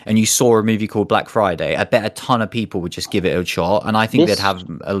Friday and you saw a movie called Black Friday, I bet a ton of people would just give it a shot. And I think they'd have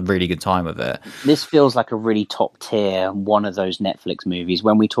a really good time with it. This feels like a really top tier one of those Netflix movies.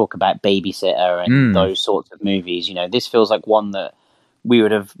 When we talk about Babysitter and those sorts of movies, this feels like one that we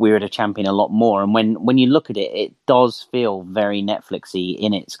would have championed a lot more. And when you look at it, it does feel very Netflixy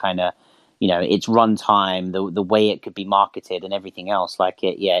in its kind of its runtime, the way it could be marketed and everything else. Like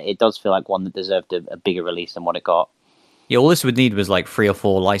it does feel like one that deserved a bigger release than what it got. Yeah, all this would need was like 3 or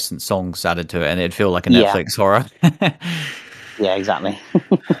 4 licensed songs added to it, and it'd feel like a Netflix horror. Yeah, exactly.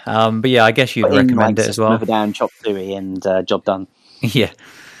 But yeah, I guess you'd recommend it as well. Move it down, chop suey, and job done. Yeah.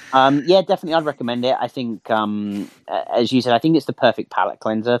 Definitely, I'd recommend it. I think, as you said, I think it's the perfect palate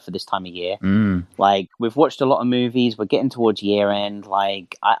cleanser for this time of year. Like, we've watched a lot of movies. We're getting towards year end.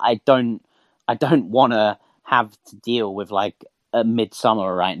 Like, I don't want to have to deal with like a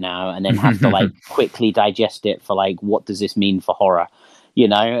Midsummer right now, and then have to like quickly digest it for like, what does this mean for horror?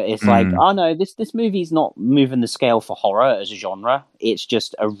 It's like, oh no, this movie's not moving the scale for horror as a genre. It's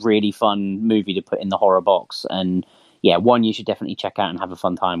just a really fun movie to put in the horror box. And yeah, one you should definitely check out and have a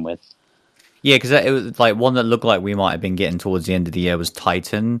fun time with. Yeah, because it was like one that looked like we might have been getting towards the end of the year was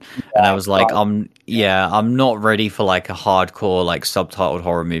Titan, and I was like, I'm not ready for like a hardcore like subtitled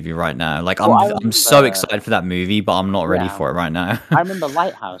horror movie right now. Like I'm so excited for that movie, but I'm not ready for it right now. I remember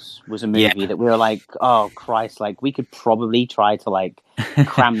Lighthouse was a movie that we were like, oh Christ, like we could probably try to like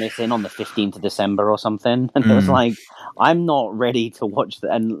cram this in on the 15th of December or something, and it was like, I'm not ready to watch that.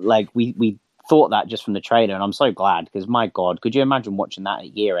 And like we thought that just from the trailer, and I'm so glad, because my God, could you imagine watching that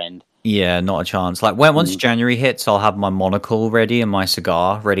at year end? Yeah, not a chance. Like once January hits, I'll have my monocle ready and my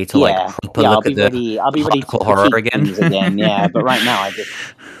cigar ready to look at I'll be ready to horror again. Yeah, but right now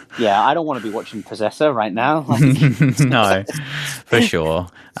I don't want to be watching Possessor right now. No, for sure.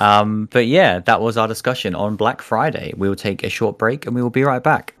 But yeah, that was our discussion on Black Friday. We will take a short break and we will be right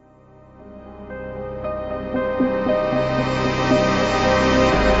back.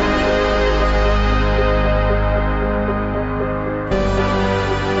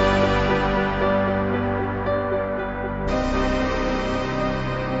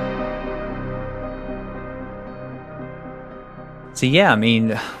 So yeah, I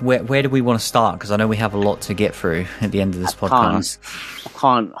mean, where do we want to start? Because I know we have a lot to get through at the end of this podcast. I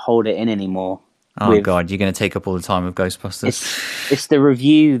can't hold it in anymore. Oh God, you're going to take up all the time with Ghostbusters. It's the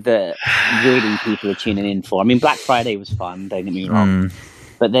review that really people are tuning in for. I mean, Black Friday was fun, don't get me wrong.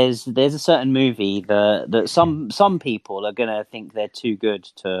 But there's a certain movie that some people are going to think they're too good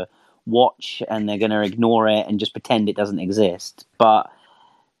to watch, and they're going to ignore it and just pretend it doesn't exist. But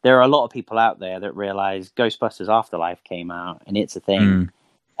there are a lot of people out there that realize Ghostbusters Afterlife came out, and it's a thing.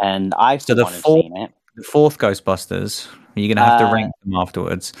 And I've seen it. The fourth Ghostbusters, you're going to have to rank them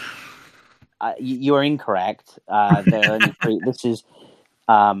afterwards. You are incorrect. There are only 3. This is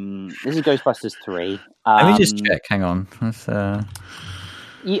This is Ghostbusters 3. Let me just check. Hang on.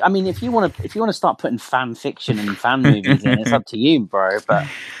 I mean, if you want to start putting fan fiction and fan movies in, it's up to you, bro. But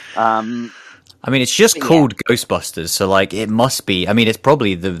I mean, it's just called Ghostbusters, so like it must be. I mean, it's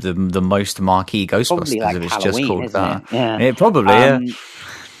probably the most marquee Ghostbusters like if it's Halloween, just called that. Yeah, it probably. Yeah.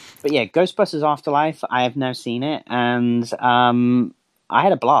 But yeah, Ghostbusters Afterlife. I have now seen it, and I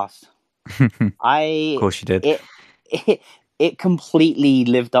had a blast. Of course, you did. It completely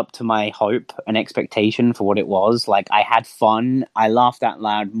lived up to my hope and expectation for what it was. Like, I had fun. I laughed out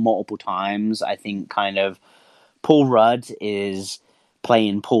loud multiple times. I think kind of Paul Rudd is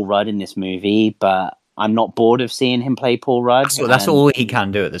playing Paul Rudd in this movie, but I'm not bored of seeing him play Paul Rudd. That's all he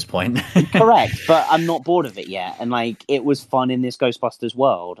can do at this point. Correct, but I'm not bored of it yet. And like, it was fun in this Ghostbusters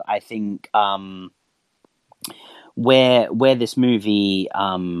world. I think where this movie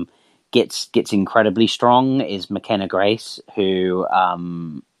gets incredibly strong is McKenna Grace, who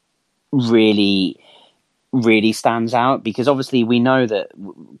really stands out, because obviously we know that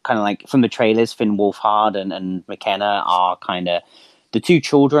kind of like from the trailers, Finn Wolfhard and McKenna are kind of the two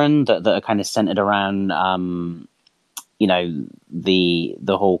children that are kind of centered around the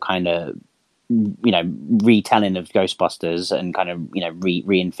whole kind of retelling of Ghostbusters and kind of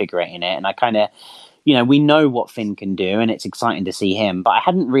reinvigorating it. And I kind of we know what Finn can do, and it's exciting to see him. But I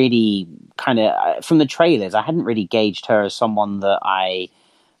hadn't really from the trailers, I hadn't really gauged her as someone that I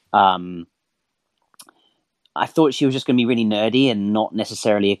thought she was just going to be really nerdy and not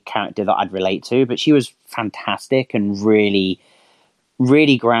necessarily a character that I'd relate to. But she was fantastic and really,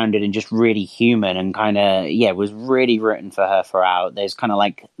 really grounded and just really human, and kind of, was really rooting for her throughout. There's kind of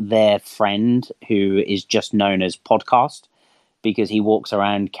like their friend who is just known as Podcast, because he walks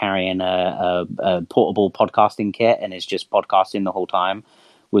around carrying a portable podcasting kit and is just podcasting the whole time.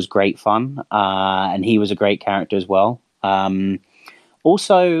 Was great fun. And he was a great character as well.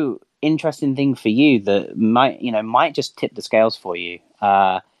 Also, interesting thing for you that might just tip the scales for you.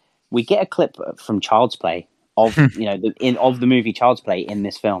 We get a clip from Child's Play of of the movie Child's Play in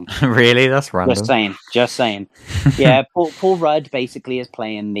this film. Really? That's random. Just saying. Yeah, Paul Rudd basically is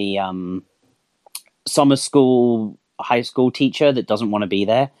playing the summer school high school teacher that doesn't want to be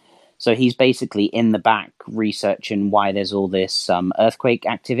there. So he's basically in the back researching why there's all this earthquake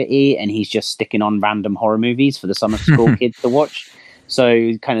activity, and he's just sticking on random horror movies for the summer school kids to watch.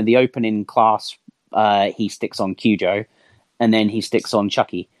 So kind of the opening class, he sticks on Cujo, and then he sticks on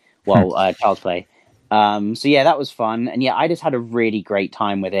Chucky while Child's Play. So yeah, that was fun. And yeah, I just had a really great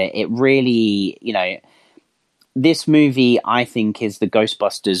time with it. It really, this movie, I think, is the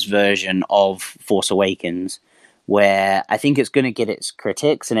Ghostbusters version of Force Awakens, where I think it's going to get its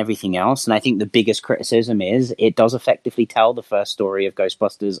critics and everything else. And I think the biggest criticism is it does effectively tell the first story of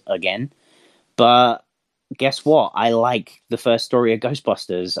Ghostbusters again. But guess what? I like the first story of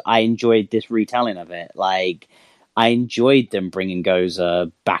Ghostbusters. I enjoyed this retelling of it. Like, I enjoyed them bringing Gozer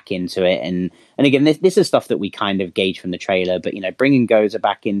back into it. And again, this is stuff that we kind of gauge from the trailer, but, bringing Gozer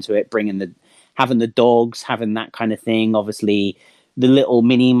back into it, having the dogs, having that kind of thing. Obviously, the little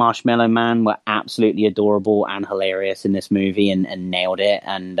mini Marshmallow Man were absolutely adorable and hilarious in this movie, and nailed it.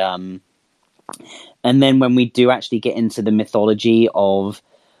 And then when we do actually get into the mythology of,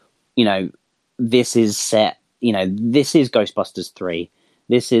 this is set, this is Ghostbusters 3.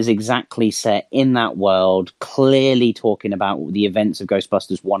 This is exactly set in that world, clearly talking about the events of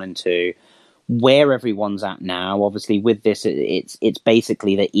Ghostbusters 1 and 2, where everyone's at now. Obviously, with this, it's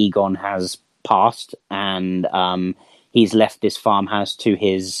basically that Egon has passed, and he's left this farmhouse to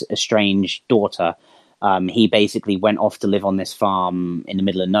his estranged daughter. He basically went off to live on this farm in the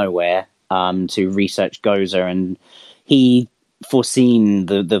middle of nowhere to research Gozer, and he foreseen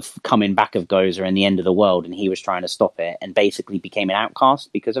the coming back of Gozer and the end of the world, and he was trying to stop it, and basically became an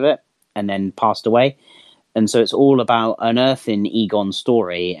outcast because of it, and then passed away. And so it's all about unearthing Egon's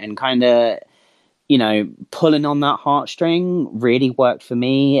story, and kind of, pulling on that heartstring really worked for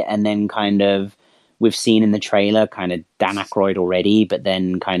me. And then kind of, we've seen in the trailer kind of Dan Aykroyd already, but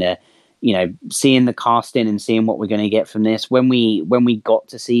then kind of, seeing the casting and seeing what we're going to get from this. When we got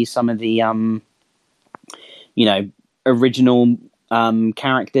to see some of the, original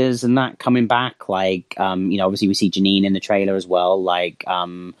characters and that coming back, like, obviously we see Janine in the trailer as well. Like,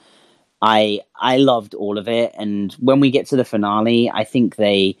 I loved all of it. And when we get to the finale, I think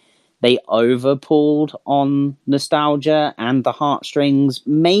they overpulled on nostalgia and the heartstrings,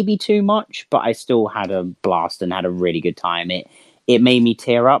 maybe too much, but I still had a blast and had a really good time. It made me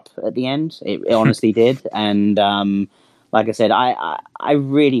tear up at the end. It honestly did. And like I said, I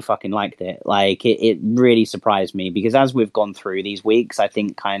really fucking liked it. Like, it really surprised me, because as we've gone through these weeks, I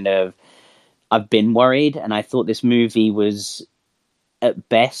think kind of I've been worried, and I thought this movie was at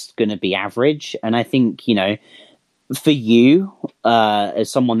best going to be average. And I think, you know, for you,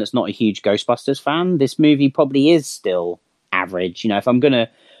 as someone that's not a huge Ghostbusters fan, this movie probably is still average. You know, if I'm going to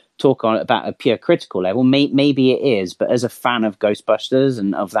talk on about a pure critical level, maybe it is, but as a fan of Ghostbusters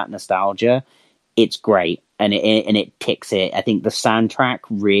and of that nostalgia, it's great, and it ticks it. I think the soundtrack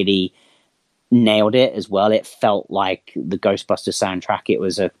really nailed it as well. It felt like the Ghostbusters soundtrack. It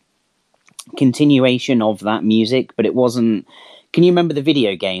was a continuation of that music, but it wasn't. Can you remember the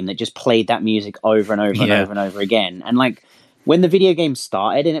video game that just played that music over and over and over and over again? And like when the video game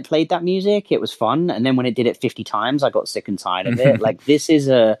started and it played that music, it was fun, and then when it did it 50 times, I got sick and tired of it. Like, this is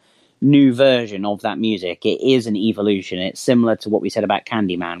a new version of that music. It is an evolution. It's similar to what we said about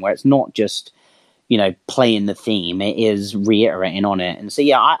Candyman, where it's not just, you know, playing the theme, it is reiterating on it. And so,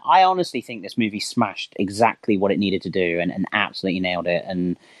 yeah, I honestly think this movie smashed exactly what it needed to do and absolutely nailed it.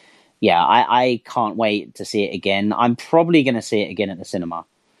 And yeah, I can't wait to see it again. I'm probably going to see it again at the cinema.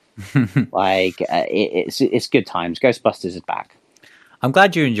 Like, it's good times. Ghostbusters is back. I'm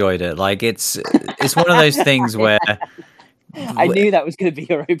glad you enjoyed it. Like, it's one of those things where I knew that was going to be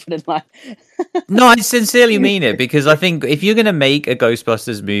your opening line. No, I sincerely mean it, because I think if you're going to make a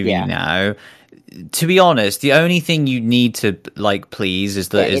Ghostbusters movie now, to be honest, the only thing you need to like please is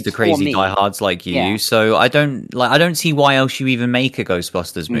the crazy diehards like you. Yeah. So I don't see why else you even make a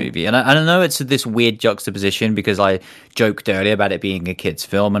Ghostbusters movie. And I know it's this weird juxtaposition, because I joked earlier about it being a kids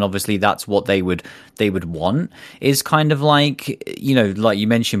film, and obviously that's what they would want, is kind of like, you know, like you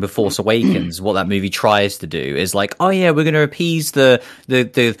mentioned before, Force Awakens, what that movie tries to do is like, oh yeah, we're going to appease the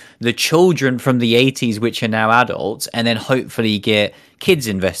children from the 80s which are now adults, and then hopefully get kids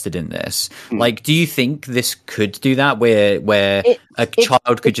invested in this. Like, do you think this could do that, where a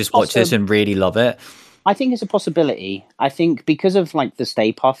child could just watch this and really love it? I think it's a possibility. I think because of like the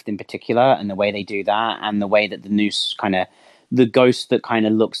Stay Puft in particular, and the way they do that, and the way that the noose kind of, the ghost that kind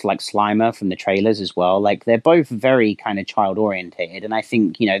of looks like Slimer from the trailers as well, like they're both very kind of child orientated. And I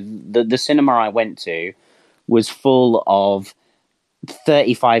think, you know, the cinema I went to was full of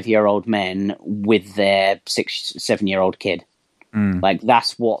 35-year-old men with their 6-7-year-old kid. Like,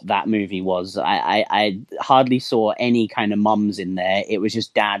 that's what that movie was. I hardly saw any kind of mums in there. It was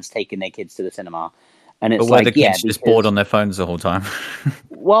just dads taking their kids to the cinema. And it's the kids just bored on their phones the whole time?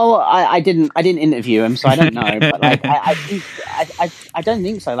 Well, I didn't interview them, so I don't know. But like, I don't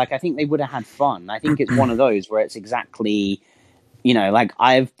think so. Like, I think they would have had fun. I think it's one of those where it's exactly, you know, like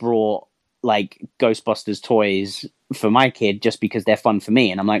I've brought like Ghostbusters toys for my kid just because they're fun for me,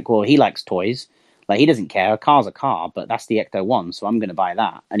 and I'm like, well, he likes toys. Like, he doesn't care. A car's a car, but that's the Ecto-1, so I'm going to buy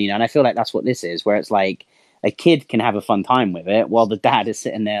that. And, you know, and I feel like that's what this is, where it's like a kid can have a fun time with it while the dad is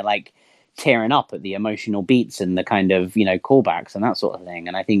sitting there, like, tearing up at the emotional beats and the kind of, you know, callbacks and that sort of thing.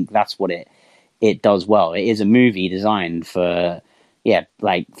 And I think that's what it does well. It is a movie designed for,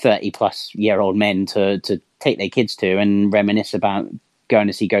 like 30-plus-year-old men to take their kids to and reminisce about going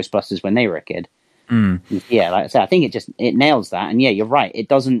to see Ghostbusters when they were a kid. Yeah, like I said, I think it nails that. And yeah, you're right. It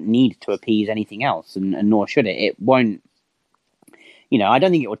doesn't need to appease anything else, and nor should it. It won't, you know, I don't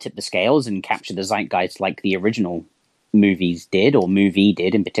think it will tip the scales and capture the zeitgeist like the original movies did, or movie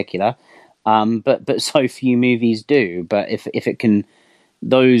did in particular. But so few movies do. But if it can,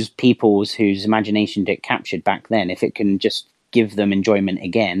 those peoples whose imagination it captured back then, if it can just give them enjoyment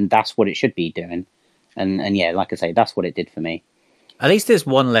again, that's what it should be doing. And yeah, like I say, that's what it did for me. At least there's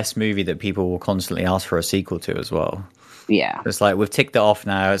one less movie that people will constantly ask for a sequel to as well. Yeah. It's like, we've ticked it off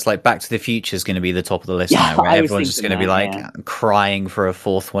now. It's like Back to the Future is going to be the top of the list now, where everyone's just going to be like crying for a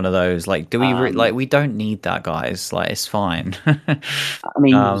fourth one of those. Like, do we we don't need that, guys. Like, it's fine. I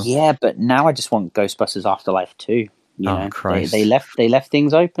mean, yeah, but now I just want Ghostbusters Afterlife 2. You know, Christ. They left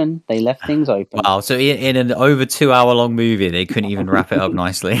things open. They left things open. Wow. So in an over 2 hour long movie, they couldn't even wrap it up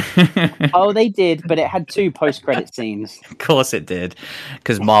nicely. Oh, they did, but it had 2 post-credit scenes. Of course it did,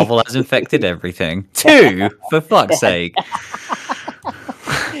 because Marvel has infected everything. 2, for fuck's sake.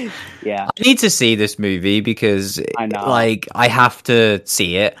 Yeah. I need to see this movie because I have to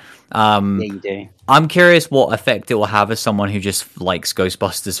see it. Yeah, you do. I'm curious what effect it will have as someone who just likes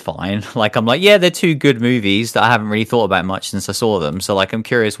Ghostbusters fine. Like, I'm like, yeah, they're 2 good movies that I haven't really thought about much since I saw them. So, like, I'm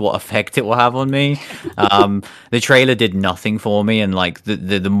curious what effect it will have on me. The trailer did nothing for me, and like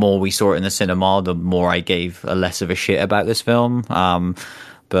the more we saw it in the cinema, the more I gave a less of a shit about this film.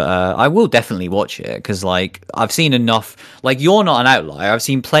 But I will definitely watch it, because like I've seen enough. Like, you're not an outlier. I've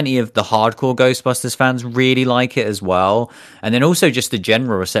seen plenty of the hardcore Ghostbusters fans really like it as well, and then also just the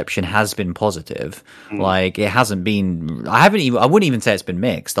general reception has been positive. Like, it hasn't been. I wouldn't even say it's been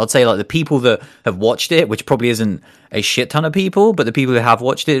mixed. I'd say like the people that have watched it, which probably isn't a shit ton of people, but the people who have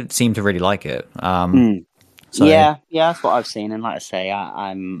watched it seem to really like it. So yeah, that's what I've seen, and like I say,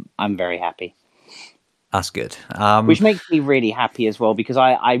 I'm very happy. that's good. Which makes me really happy as well, because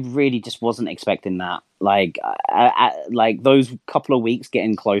I really just wasn't expecting that. Like, like those couple of weeks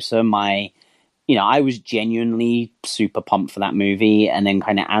getting closer, I was genuinely super pumped for that movie, and then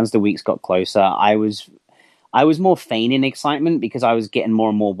kind of as the weeks got closer, I was more feigning excitement because I was getting more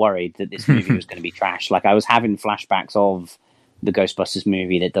and more worried that this movie was going to be trash. Like, I was having flashbacks of the Ghostbusters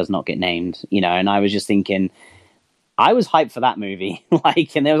movie that does not get named, and I was just thinking, I was hyped for that movie,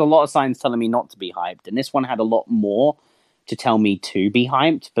 and there was a lot of signs telling me not to be hyped, and this one had a lot more to tell me to be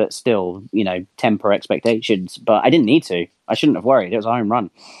hyped, but still, temper expectations. But I didn't need to. I shouldn't have worried. It was a home run.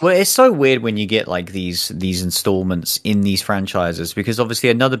 Well, it's so weird when you get like these installments in these franchises, because obviously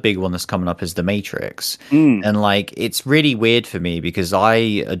another big one that's coming up is The Matrix. And like, it's really weird for me because I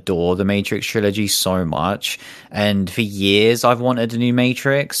adore the Matrix trilogy so much, and for years I've wanted a new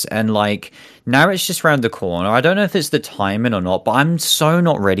Matrix, and like now it's just around the corner. I don't know if it's the timing or not, but I'm so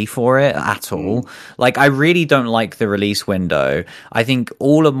not ready for it at all. Like, I really don't like the release window. I think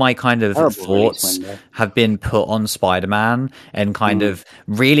all of my kind of thoughts have been put on Spider-Man, and kind of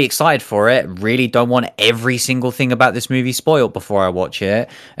really excited for it. Really don't want every single thing about this movie spoiled before I watch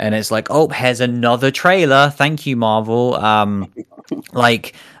it. And it's like, oh, here's another trailer. Thank you, Marvel.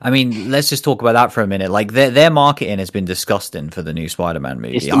 Like, I mean, let's just talk about that for a minute. Like, their marketing has been disgusting for the new Spider-Man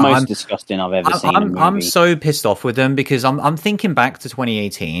movie. It's the most disgusting I've ever seen. I'm so pissed off with them, because I'm thinking back to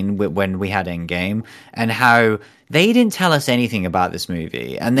 2018 when we had Endgame, and how they didn't tell us anything about this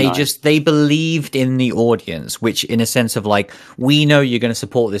movie, and they believed in the audience, which in a sense of like, we know you're going to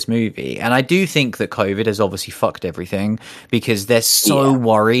support this movie. And I do think that COVID has obviously fucked everything, because they're so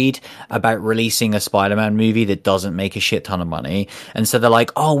worried about releasing a Spider-Man movie that doesn't make a shit ton of money. And so they're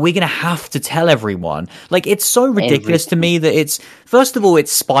like, oh, we're going to have to tell everyone. Like, it's so ridiculous to me that it's, first of all,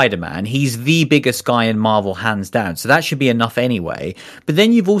 it's Spider-Man. He's the biggest guy in Marvel, hands down. So that should be enough anyway. But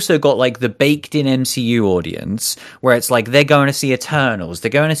then you've also got like the baked in MCU audience, where it's like they're going to see Eternals, they're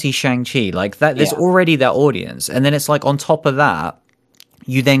going to see Shang-Chi, like that. There's already that audience. And then it's like, on top of that,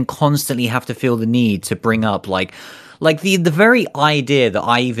 you then constantly have to feel the need to bring up like the very idea that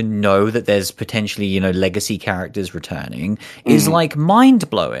I even know that there's potentially, legacy characters returning is like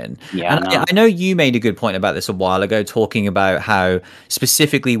mind-blowing. Yeah, and I know you made a good point about this a while ago, talking about how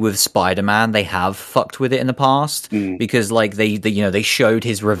specifically with Spider-Man, they have fucked with it in the past, because like they showed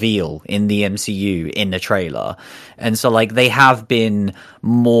his reveal in the MCU in the trailer. And so like they have been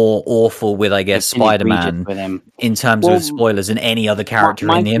more awful with, I guess, Spider-Man in terms of spoilers than any other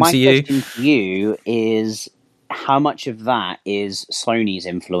character in the MCU. My question to you is, how much of that is Sony's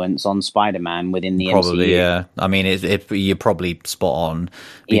influence on Spider-Man within the MCU? Probably, yeah. I mean, you're probably spot on,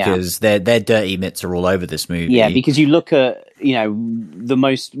 because their dirty mitts are all over this movie. Yeah, because you look at,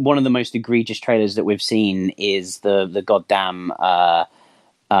 one of the most egregious trailers that we've seen is the goddamn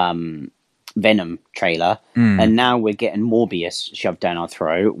Venom trailer, and now we're getting Morbius shoved down our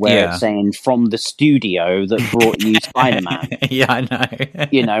throat, where it's saying from the studio that brought you Spider-Man. Yeah, I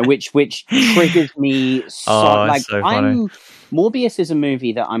know. Which triggers me. Morbius is a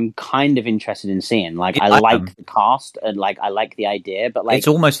movie that I'm kind of interested in seeing. Like, I like the cast, and like I like the idea, but like, it's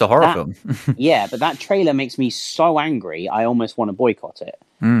almost a horror film. Yeah, but that trailer makes me so angry. I almost want to boycott it.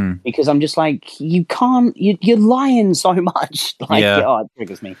 Because I'm just like, you can't, you're lying so much. Like, it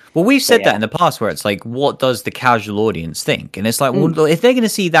triggers me. Well, we've said that in the past, where it's like, what does the casual audience think? And it's like, well, if they're going to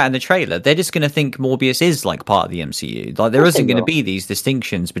see that in the trailer, they're just going to think Morbius is like part of the MCU. Like, there isn't going to be these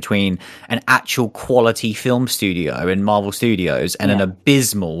distinctions between an actual quality film studio in Marvel Studios and an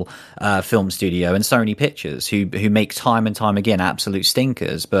abysmal film studio in Sony Pictures, who make time and time again absolute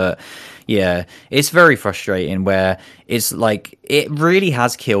stinkers. But yeah, it's very frustrating, where it's like, it really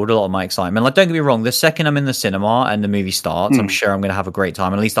has killed a lot of my excitement. Like, don't get me wrong, the second I'm in the cinema and the movie starts, I'm sure I'm going to have a great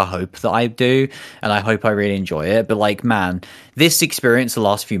time. At least I hope that I do, and I hope I really enjoy it. But like, man, this experience the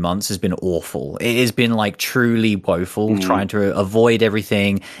last few months has been awful. It has been like truly woeful, trying to avoid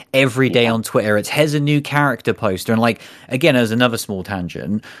everything. Every day on Twitter, it's, here's a new character poster. And like, again, as another small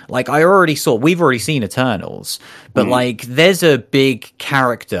tangent, like, we've already seen Eternals, but like, there's a big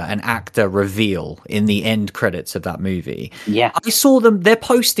character and actor reveal in the end credits of that movie. Yeah. I saw them, they're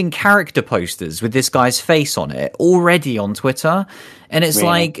posting character posters with this guy's face on it already on Twitter. And it's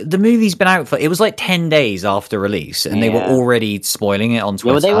like, the movie's been out it was like 10 days after release, and they were already spoiling it on Twitter.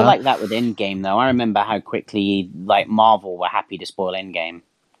 Yeah, well, they were like that with Endgame, though. I remember how quickly, like, Marvel were happy to spoil Endgame.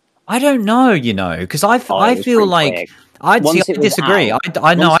 I don't know, because I feel like, I once it was disagree. out,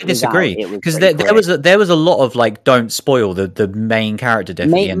 I know I once it was out, disagree it was because pretty there was a lot of like don't spoil the main character death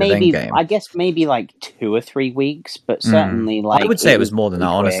at the end of maybe Endgame. I guess maybe like 2 or 3 weeks, but certainly I like would say it was more than that.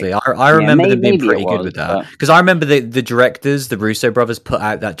 Honestly, I Yeah, remember them being maybe it pretty good was, with that but because I remember the directors, the Russo brothers, put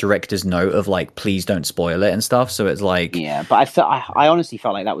out that director's note of like, please don't spoil it and stuff. So it's like, yeah, but I honestly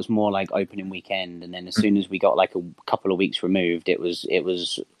felt like that was more like opening weekend, and then as soon as we got like a couple of weeks removed, it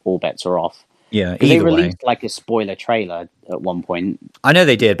was all bets are off. yeah. Because they Either way, released like a spoiler trailer at one point. I know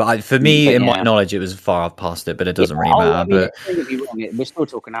they did, but for me, But in my yeah. knowledge, it was far past it. But it doesn't really I matter. mean, But don't get me wrong, we're still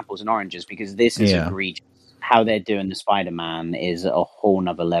talking apples and oranges because this is yeah, egregious. How they're doing the Spider-Man is a whole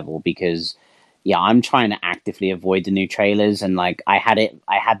nother level because, yeah, I'm trying to actively avoid the new trailers. And like, I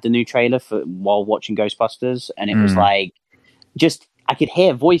had the new trailer while watching Ghostbusters, and it was like, just, I could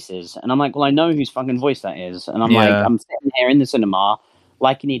hear voices, and I'm like, well, I know whose fucking voice that is. And I'm like, yeah. I'm sitting here in the cinema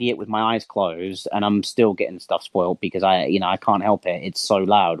like an idiot with my eyes closed, and I'm still getting stuff spoiled because I can't help it. It's so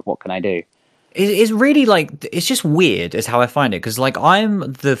loud. What can I do? It's really like, it's just weird is how I find it because like I'm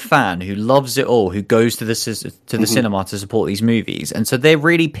the fan who loves it all, who goes to the cinema to support these movies, and so they're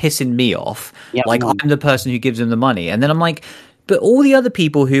really pissing me off. Yeah, like I'm the person who gives them the money, and then I'm like, but all the other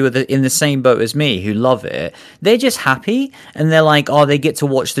people who are in the same boat as me who love it, they're just happy and they're like, oh, they get to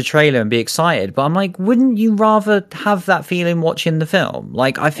watch the trailer and be excited. But I'm like, wouldn't you rather have that feeling watching the film?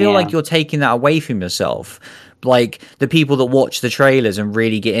 Like I feel like you're taking that away from yourself. Like the people that watch the trailers and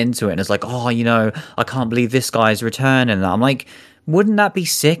really get into it and it's like, oh, I can't believe this guy's returning. And I'm like, wouldn't that be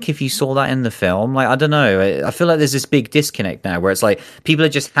sick if you saw that in the film? Like, I don't know. I feel like there's this big disconnect now where it's like people are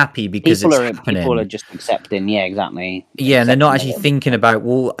just happy because it's happening. People are just accepting. Yeah, exactly. Yeah, and they're not actually thinking about,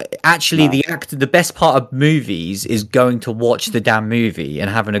 well, actually, the best part of movies is going to watch the damn movie and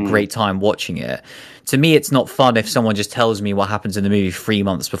having a great time watching it. To me, it's not fun if someone just tells me what happens in the movie 3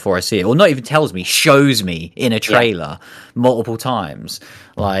 months before I see it, or not even tells me, shows me in a trailer multiple times.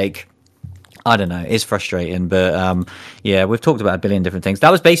 Like, I don't know. It's frustrating, but yeah, we've talked about a billion different things. That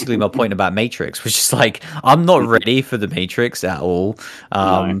was basically my point about Matrix, which is like I'm not ready for the Matrix at all.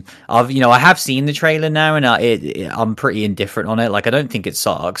 No. I have seen the trailer now, and I'm pretty indifferent on it. Like I don't think it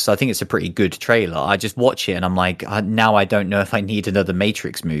sucks. I think it's a pretty good trailer. I just watch it, and I'm like, now I don't know if I need another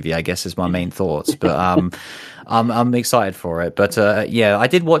Matrix movie. I guess is my main thoughts, but I'm excited for it. But yeah, I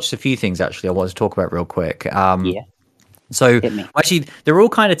did watch a few things actually. I want to talk about real quick. Yeah. So actually, they're all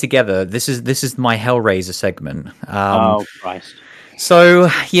kind of together. This is my Hellraiser segment. Oh Christ! So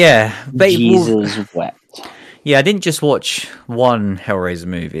yeah, Jesus wept. Yeah, I didn't just watch one Hellraiser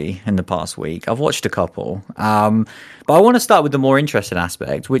movie in the past week. I've watched a couple. But I want to start with the more interesting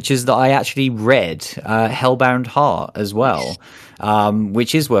aspect, which is that I actually read Hellbound Heart as well,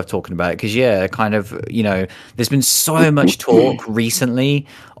 which is worth talking about because, yeah, kind of, there's been so much talk recently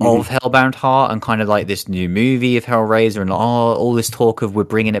of Hellbound Heart and kind of like this new movie of Hellraiser and all this talk of we're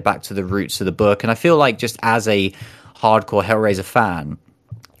bringing it back to the roots of the book. And I feel like just as a hardcore Hellraiser fan,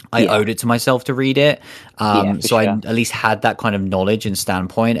 I owed it to myself to read it. So sure. I at least had that kind of knowledge and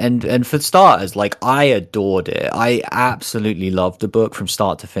standpoint. And for starters, like I adored it. I absolutely loved the book from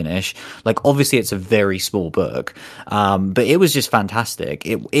start to finish. Like obviously it's a very small book. But it was just fantastic.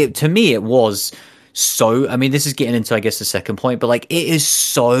 It to me, it was so, I mean, this is getting into, I guess, the second point, but like it is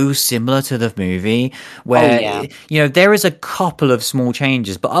so similar to the movie where, there is a couple of small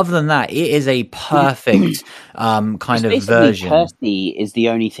changes, but other than that, it is a perfect kind of version. Kirsty is the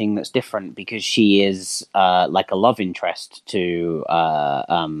only thing that's different because she is like a love interest to,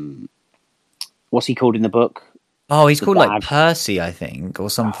 what's he called in the book? Oh, he's called like Percy, I think, or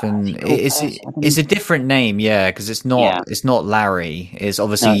something. It's a different name, yeah, because it's not Larry. It's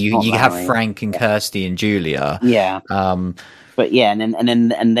obviously you have Frank and Kirsty and Julia. Yeah. But yeah,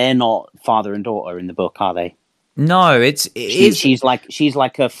 and they're not father and daughter in the book, are they? No, she's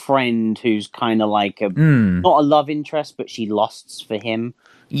like a friend who's kind of like not a love interest, but she lusts for him.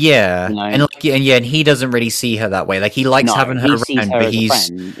 Yeah, and he doesn't really see her that way. Like he likes having her around, but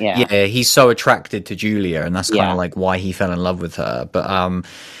he's so attracted to Julia, and that's kind of like why he fell in love with her. But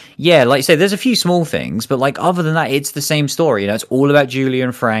like I say, there's a few small things, but like other than that, it's the same story. It's all about Julia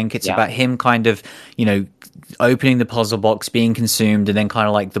and Frank. It's about him kind of, opening the puzzle box, being consumed, and then kind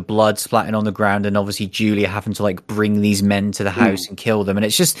of like the blood splatting on the ground, and obviously Julia having to like bring these men to the house and kill them, and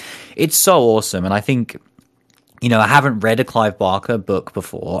it's so awesome. And I think, I haven't read a Clive Barker book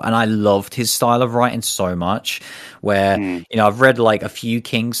before, and I loved his style of writing so much. Where I've read like a few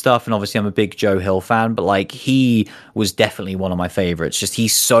King stuff, and obviously I'm a big Joe Hill fan, but like he was definitely one of my favorites. Just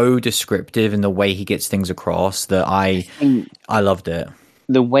he's so descriptive in the way he gets things across that I loved it.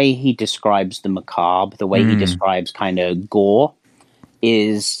 The way he describes the macabre, the way he describes kind of gore,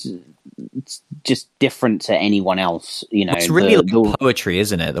 is just different to anyone else. You know, it's really like poetry,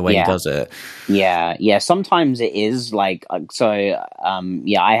 isn't it? The way he does it. Yeah. Sometimes it is like so.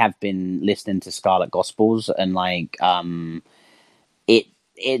 I have been listening to Scarlet Gospels, and like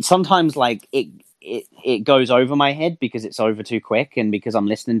it sometimes like it goes over my head because it's over too quick, and because I'm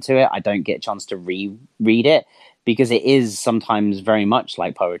listening to it, I don't get a chance to reread it, because it is sometimes very much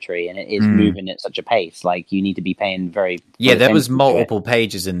like poetry, and it is moving at such a pace. Like, you need to be paying very there was multiple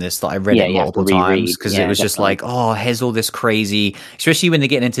pages in this that I read it multiple times, because it was just like, oh, here's all this crazy, especially when they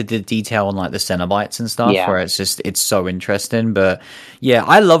get into the detail on like the Cenobites and stuff, where it's so interesting. But yeah,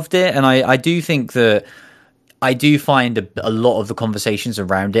 I loved it, and I do think that I do find a lot of the conversations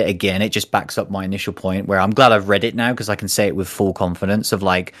around it, again, it just backs up my initial point, where I'm glad I've read it now, because I can say it with full confidence of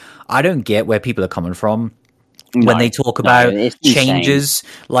like, I don't get where people are coming from when they talk about changes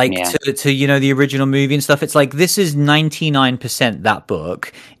like to you know, the original movie and stuff. It's like, this is 99% that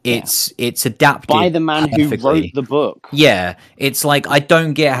book. It's adapted by the man perfectly. Who wrote the book. Yeah, it's like, I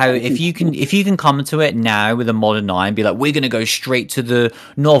don't get how if you can come to it now with a modern eye and be like, we're gonna go straight to the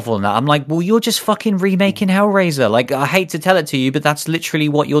novel now. I'm like, well, you're just fucking remaking Hellraiser. Like, I hate to tell it to you, but that's literally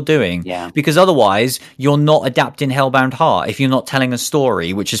what you're doing. Yeah. Because otherwise, you're not adapting Hellbound Heart if you're not telling a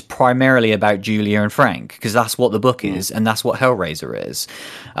story which is primarily about Julia and Frank, because that's what the book is, and that's what Hellraiser is.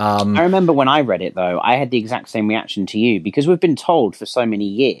 I remember when I read it, though, I had the exact same reaction to you, because we've been told for so many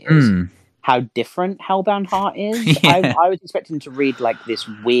years how different Hellbound Heart is. I was expecting to read like this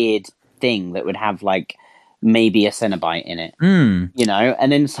weird thing that would have like maybe a Cenobite in it, you know,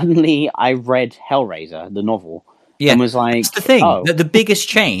 and then suddenly I read Hellraiser, the novel. Yeah, and was like, that's the thing. The biggest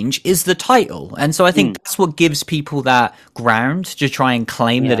change is the title, and so I think that's what gives people that ground to try and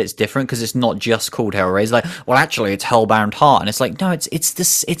claim that it's different, because it's not just called Hellraiser. Like, well, actually, it's Hellbound Heart, and it's like, no, it's the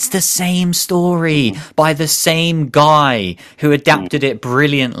same story by the same guy who adapted it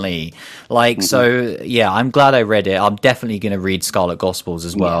brilliantly. Like, so yeah, I'm glad I read it. I'm definitely going to read Scarlet Gospels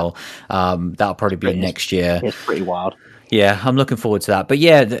as well. That'll probably be next year. It's pretty wild. Yeah, I'm looking forward to that. But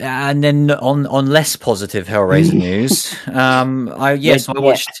yeah, and then on less positive Hellraiser news, I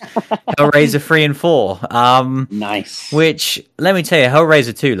watched Hellraiser 3 and 4. Nice. Which, let me tell you,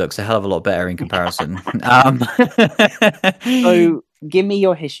 Hellraiser 2 looks a hell of a lot better in comparison. So, give me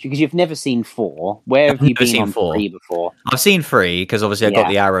your history, because you've never seen 4. Where have you been on 3 before? I've seen 3, because obviously I got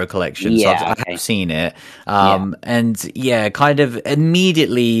the Arrow collection, so I have seen it. And yeah, kind of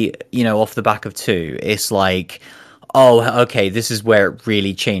immediately, you know, off the back of 2, it's like, oh, okay, this is where it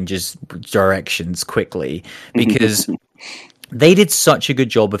really changes directions quickly, because they did such a good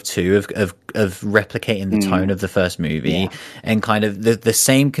job of 2 of replicating the tone of the first movie, and kind of the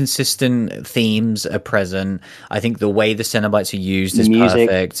same consistent themes are present. I think the way the Cenobites are used is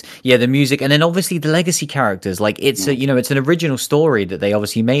perfect. Yeah, the music, and then obviously the legacy characters. Like, it's a, you know, it's an original story that they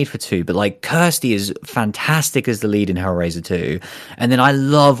obviously made for 2, but like, Kirsty is fantastic as the lead in Hellraiser 2, and then I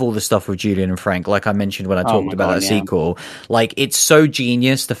love all the stuff with Julian and Frank, like I mentioned when I talked about that sequel. Like, it's so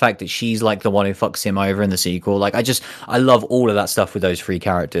genius, the fact that she's like the one who fucks him over in the sequel. Like, I love all of that stuff with those 3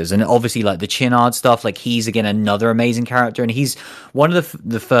 characters, and obviously like the Chinard stuff, like, he's again another amazing character, and he's one of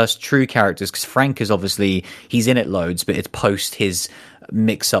the first true characters, because Frank is obviously, he's in it loads, but it's post his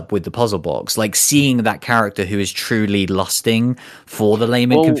mix up with the puzzle box. Like, seeing that character who is truly lusting for the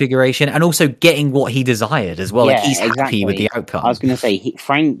Layman configuration, and also getting what he desired as well. Like, he's happy with the outcome. I was going to say,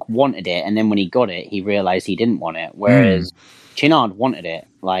 Frank wanted it, and then when he got it, he realized he didn't want it, whereas Chinard wanted it.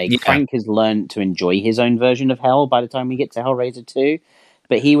 Like, Frank has learned to enjoy his own version of hell by the time we get to Hellraiser 2,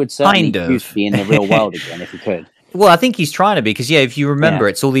 but he would certainly choose to be in the real world again if he could. Well, I think he's trying to, because if you remember,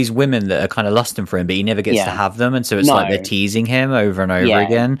 it's all these women that are kind of lusting for him, but he never gets to have them, and so it's like they're teasing him over and over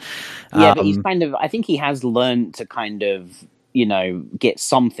again. Yeah, but he's kind of, I think he has learned to kind of, you know, get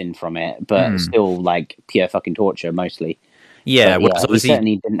something from it, but still like pure fucking torture mostly. Yeah, he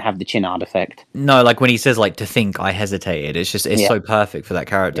certainly didn't have the Chinard effect. No, like when he says, like, to think I hesitated, it's just, it's so perfect for that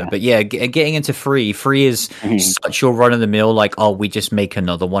character. But yeah, getting into 3 is such your run-of-the-mill, like, oh, we just make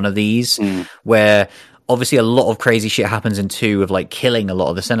another one of these, where obviously a lot of crazy shit happens in 2 of like killing a lot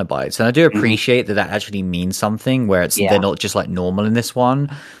of the Cenobites, and I do appreciate that actually means something, where it's they're not just like normal in this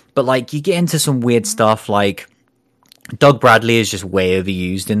one, but like you get into some weird stuff, like Doug Bradley is just way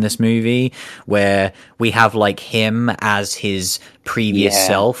overused in this movie, where we have like him as his previous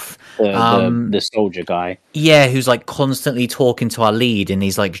self, the soldier guy, who's like constantly talking to our lead in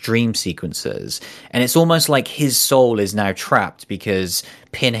these like dream sequences, and it's almost like his soul is now trapped because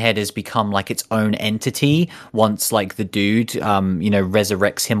Pinhead has become like its own entity once like the dude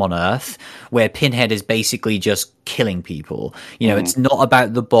resurrects him on Earth, where Pinhead is basically just killing people. It's not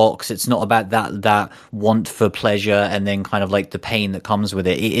about the box, it's not about that want for pleasure and then kind of like the pain that comes with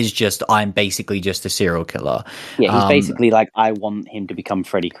it. It is just, I'm basically just a serial killer. Yeah, he's basically like, I want him to become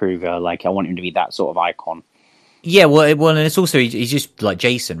Freddy Krueger. Like, I want him to be that sort of icon. Yeah, well, and it's also, he's just like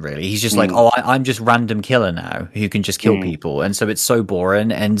Jason, really. He's just like, I'm just random killer now who can just kill people. And so it's so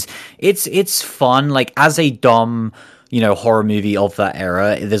boring, and it's fun. Like, as a dumb, horror movie of that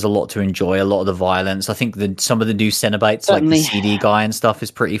era, there's a lot to enjoy, a lot of the violence. I think some of the new Cenobites, certainly, like the CD guy and stuff, is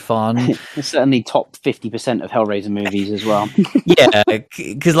pretty fun. It's certainly top 50% of Hellraiser movies as well. Yeah,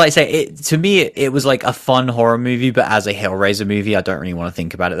 because like I say, to me, it was like a fun horror movie, but as a Hellraiser movie, I don't really want to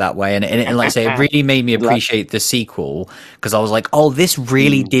think about it that way. And like I say, it really made me appreciate the sequel, because I was like, oh, this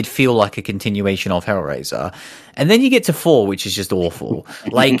really did feel like a continuation of Hellraiser. And then you get to 4, which is just awful.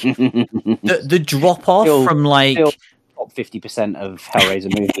 Like, the drop-off from like... 50% of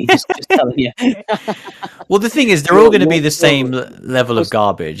Hellraiser movies. Just telling you. Well, the thing is, they're all going to be the same level of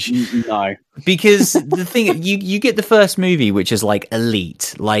garbage. No, because the thing, you get the first movie, which is like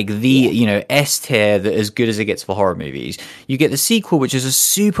elite, like the S tier, that as good as it gets for horror movies. You get the sequel, which is a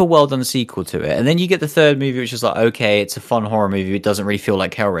super well done sequel to it, and then you get the third movie, which is like, okay, it's a fun horror movie. It doesn't really feel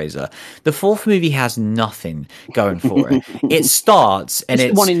like Hellraiser. The fourth movie has nothing going for it. It starts and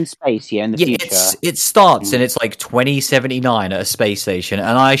it's one in space, in the future. It starts and it's like 2079 at a space station,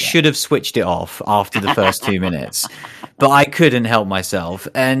 and I should have switched it off after the first 2 minutes, but I couldn't help myself.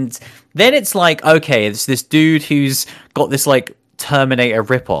 And then it's like, okay, it's this dude who's got this like Terminator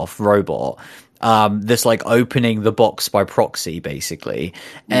ripoff robot that's like opening the box by proxy, basically.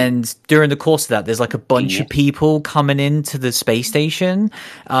 And during the course of that, there's like a bunch of people coming into the space station.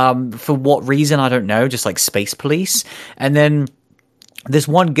 For what reason, I don't know, just like space police. And then this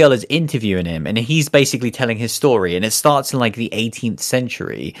one girl is interviewing him, and he's basically telling his story, and it starts in like the 18th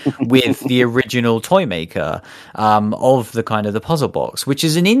century with the original toy maker of the kind of the puzzle box, which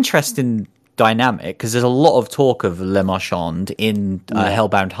is an interesting dynamic, because there's a lot of talk of Le Marchand in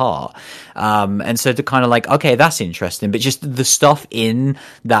Hellbound Heart, and so to kind of like, okay, that's interesting, but just the stuff in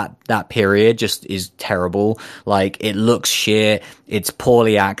that period just is terrible. Like, it looks shit, it's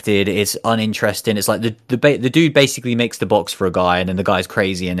poorly acted, it's uninteresting. It's like the dude basically makes the box for a guy, and then the guy's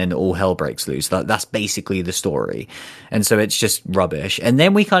crazy, and then all hell breaks loose. That's basically the story, and so it's just rubbish. And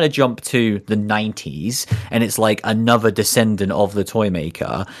then we kind of jump to the 90s, and it's like another descendant of the toy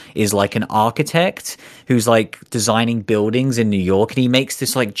maker is like an architect who's like designing buildings in New York, and he makes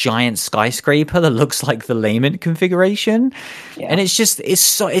this like giant skyscraper that looks like the Lament configuration, and it's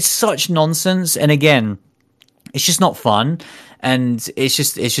such nonsense. And again, it's just not fun, and it's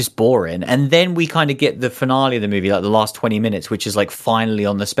just boring. And then we kind of get the finale of the movie, like the last 20 minutes, which is like finally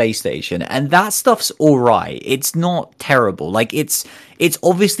on the space station, and that stuff's all right. It's not terrible. Like, it's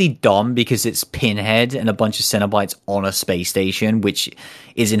obviously dumb because it's Pinhead and a bunch of Cenobites on a space station, which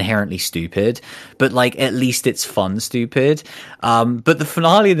is inherently stupid, but like, at least it's fun stupid. But the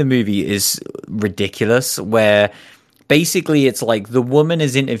finale of the movie is ridiculous, where basically it's like the woman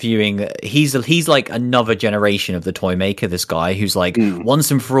is interviewing, he's like another generation of the toy maker, this guy who's like, once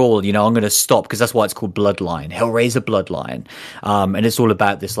and for all, I'm going to stop, because that's why it's called Bloodline, Hellraiser Bloodline. And it's all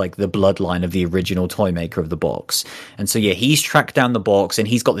about this, like the bloodline of the original toy maker of the box. And so, he's tracked down the box, and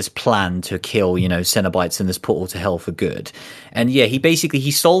he's got this plan to kill, Cenobites in this portal to hell for good. And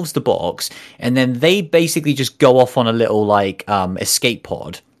he solves the box, and then they basically just go off on a little like escape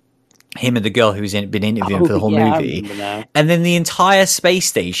pod, him and the girl who's been interviewing for the whole movie, and then the entire space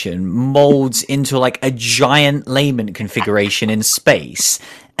station molds into like a giant Lament configuration in space,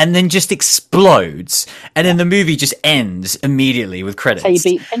 and then just explodes, and then the movie just ends immediately with credits. That's how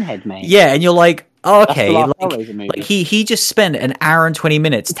you beat Pinhead, mate. Yeah, and you're like, oh, okay, like he just spent an hour and 20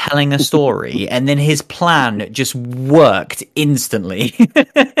 minutes telling a story, and then his plan just worked instantly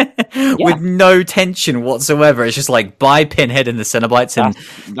with no tension whatsoever. It's just like, bye Pinhead and the Cenobites and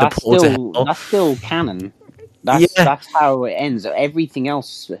the portal to hell. That's still canon. That's how it ends. Everything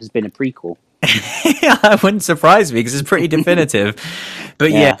else has been a prequel. It wouldn't surprise me, because it's pretty definitive.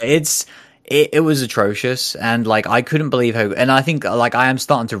 But it was atrocious, and like, I couldn't believe how, and I think like I am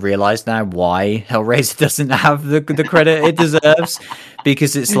starting to realize now why Hellraiser doesn't have the credit it deserves,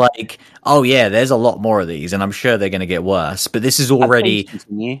 because it's like, oh yeah, there's a lot more of these, and I'm sure they're going to get worse, but this is already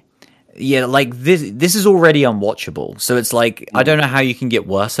like this is already unwatchable. So it's like, I don't know how you can get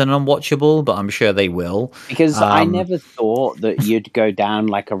worse than unwatchable, but I'm sure they will. Because I never thought that you'd go down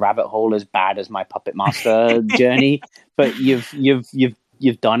like a rabbit hole as bad as my Puppet Master journey, but you've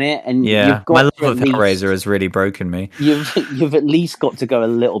you've done it, and Yeah, you've got my love to at of least, Hellraiser has really broken me. you've at least got to go a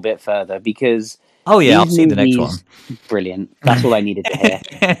little bit further, because Oh yeah, I'll these see the next one. movies, brilliant. That's all I needed to hear,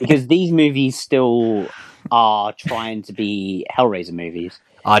 because these movies still are trying to be Hellraiser movies.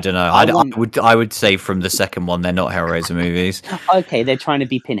 I don't know. I would say from the second one, they're not Hellraiser movies. Okay, they're trying to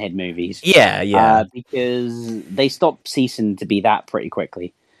be Pinhead movies. Yeah. Because they stopped ceasing to be that pretty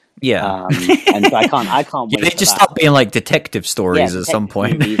quickly. Yeah, and so I can't wait. They just stop being like detective stories at some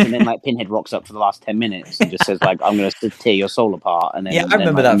point, movies, and then like Pinhead rocks up for the last 10 minutes and just says like, "I'm going to tear your soul apart." And then I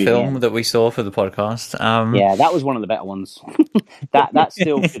remember that film that we saw for the podcast. Yeah, that was one of the better ones. that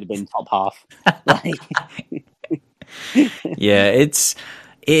still should have been top half. Yeah, it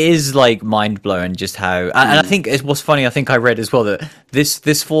is like mind blowing just how, and I think it was funny. I think I read as well that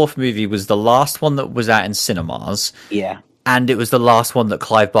this fourth movie was the last one that was out in cinemas. Yeah. And it was the last one that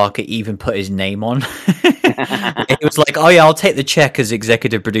Clive Barker even put his name on. It was like, oh yeah, I'll take the check as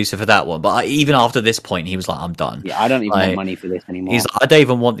executive producer for that one. But even after this point, he was like, I'm done. Yeah, I don't even want money for this anymore. He's like, I don't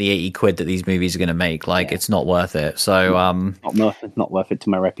even want the 80 quid that these movies are going to make. Like, it's not worth it. So, not worth it to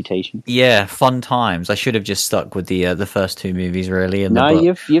my reputation. Yeah, fun times. I should have just stuck with the first two movies, really. No,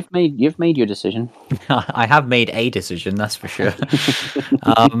 you've made your decision. I have made a decision, that's for sure.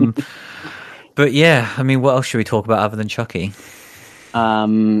 But yeah, I mean, what else should we talk about other than Chucky?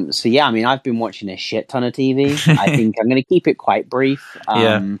 So yeah, I mean, I've been watching a shit ton of TV. I think I'm going to keep it quite brief.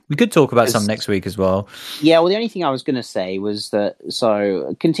 We could talk about some next week as well. Yeah, well, the only thing I was going to say was that,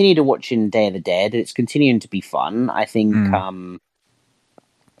 so continue to watching Day of the Dead. It's continuing to be fun. I think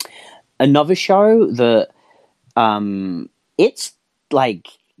another show that it's like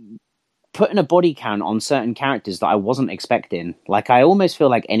putting a body count on certain characters that I wasn't expecting. Like, I almost feel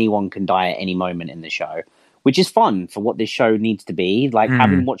like anyone can die at any moment in the show, which is fun for what this show needs to be. Like,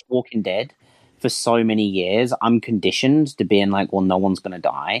 having watched Walking Dead for so many years, I'm conditioned to being like, well, no one's going to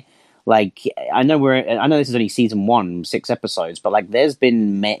die. Like, I know this is only season 1, 6 episodes, but like, there's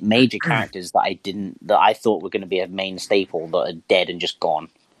been major characters that I thought were going to be a main staple that are dead and just gone.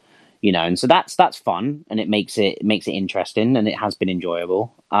 You know, and so that's fun, and it makes it interesting, and it has been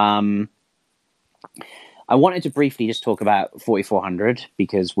enjoyable. I wanted to briefly just talk about 4400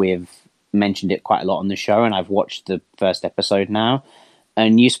 because we've mentioned it quite a lot on the show, and I've watched the first episode now.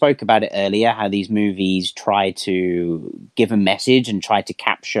 And you spoke about it earlier, how these movies try to give a message and try to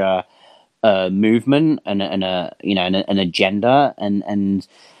capture a movement and an agenda. And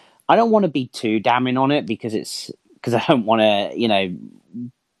I don't want to be too damning on it because I don't want to,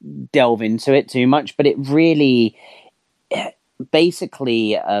 delve into it too much, but it really,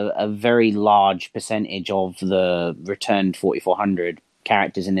 basically a very large percentage of the returned 4400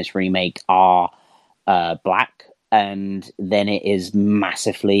 characters in this remake are black, and then it is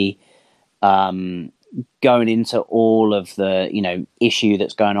massively going into all of the issue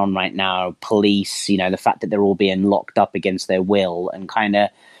that's going on right now, police, the fact that they're all being locked up against their will, and kind of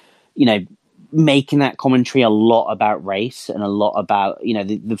making that commentary a lot about race and a lot about,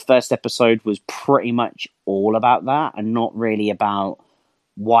 the first episode was pretty much all about that and not really about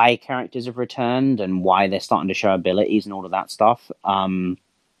why characters have returned and why they're starting to show abilities and all of that stuff.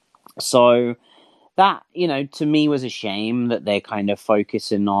 So that, to me was a shame that they're kind of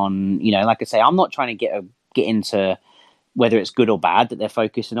focusing on, like I say, I'm not trying to get into whether it's good or bad that they're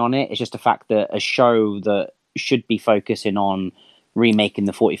focusing on it. It's just the fact that a show that should be focusing on remaking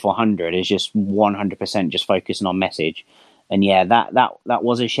the 4400 is just 100% just focusing on message. And yeah, that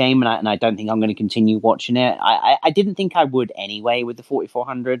was a shame, and I don't think I'm going to continue watching it. I didn't think I would anyway with the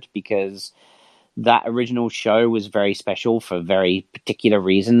 4400 because that original show was very special for very particular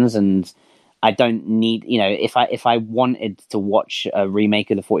reasons, and I don't need, if I wanted to watch a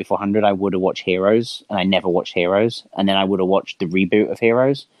remake of the 4400, I would have watched Heroes, and I never watched Heroes, and then I would have watched the reboot of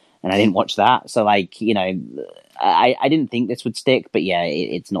Heroes, and I didn't watch that. So like, I didn't think this would stick, but yeah,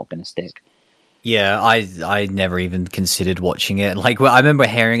 it's not going to stick. Yeah, I never even considered watching it. Like, I remember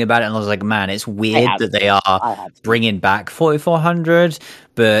hearing about it, and I was like, man, it's weird that they are bringing back 4400,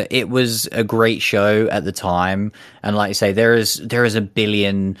 but it was a great show at the time. And like I say, there is a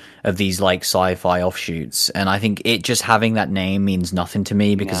billion of these like sci-fi offshoots, and I think it just having that name means nothing to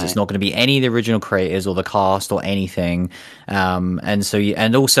me because it's not going to be any of the original creators or the cast or anything. And so,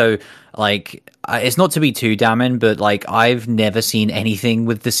 and also, like, it's not to be too damning, but like, I've never seen anything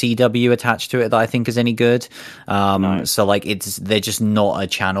with the CW attached to it that I think is any good. So like, they're just not a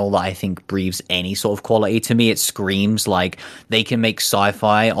channel that I think breathes any sort of quality. To me, it screams like they can make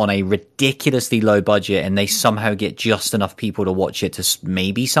sci-fi on a ridiculously low budget, and they somehow get just enough people to watch it to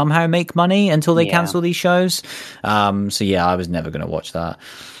maybe somehow make money until they cancel these shows. So yeah, I was never going to watch that.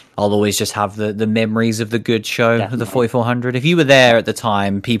 I'll always just have the memories of the good show, Definitely. the 4400. If you were there at the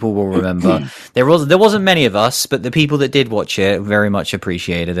time, people will remember. there wasn't many of us, but the people that did watch it very much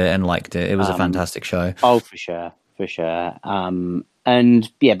appreciated it and liked it. It was a fantastic show. Oh, for sure.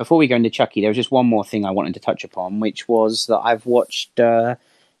 And yeah, before we go into Chucky, there was just one more thing I wanted to touch upon, which was that I've watched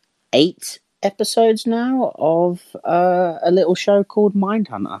 8 episodes now of a little show called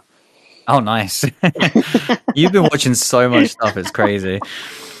Mindhunter. Oh, nice. You've been watching so much stuff. It's crazy.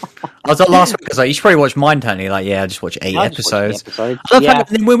 I was like last week, I was like, you should probably watch Mindhunter. You're like, yeah, I just watch 8 episodes. I love how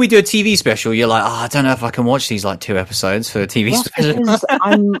when we do a TV special, you're like, I don't know if I can watch these like 2 episodes for a TV special.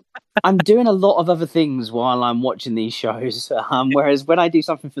 I'm doing a lot of other things while I'm watching these shows. Whereas when I do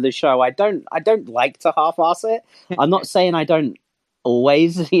something for the show, I don't like to half-ass it. I'm not saying I don't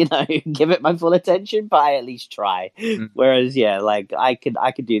always, give it my full attention, but I at least try. Whereas, like I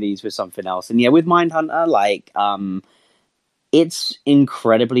could do these with something else. And with Mindhunter, like, it's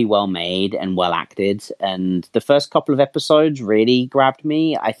incredibly well made and well acted. And the first couple of episodes really grabbed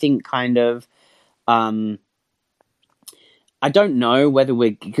me. I think kind of, I don't know whether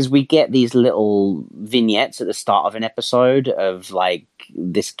because we get these little vignettes at the start of an episode of like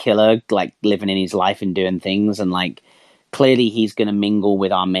this killer, like living in his life and doing things. And like, clearly he's going to mingle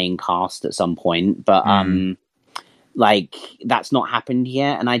with our main cast at some point, but, like that's not happened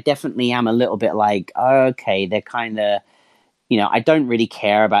yet. And I definitely am a little bit like, okay, they're kind of, I don't really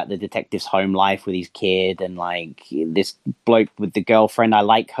care about the detective's home life with his kid and like this bloke with the girlfriend. I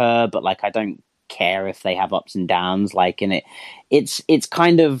like her, but like, I don't care if they have ups and downs. Like, and it's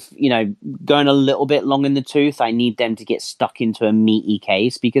kind of, going a little bit long in the tooth. I need them to get stuck into a meaty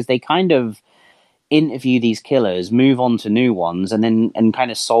case because they kind of interview these killers, move on to new ones, and then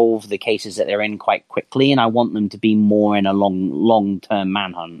kind of solve the cases that they're in quite quickly. And I want them to be more in a long-term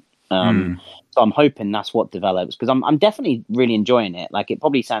manhunt. So I'm hoping that's what develops because I'm definitely really enjoying it. Like it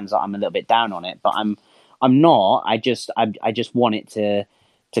probably sounds like I'm a little bit down on it, but I'm not. I just want it to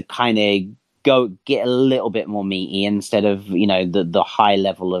kind of go get a little bit more meaty instead of the high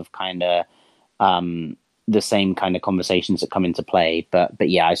level of kind of the same kind of conversations that come into play. But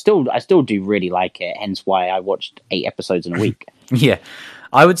yeah, I still do really like it. Hence why I watched 8 episodes in a week. Yeah.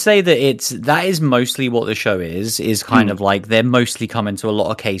 I would say that that is mostly what the show is kind of like they're mostly coming to a lot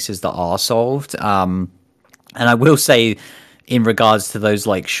of cases that are solved. And I will say in regards to those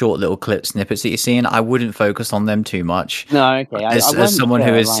like short little clip snippets that you're seeing, I wouldn't focus on them too much. No, okay. As someone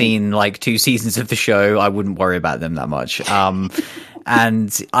who has seen like 2 seasons of the show, I wouldn't worry about them that much.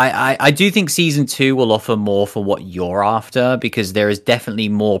 And I do think season 2 will offer more for what you're after because there is definitely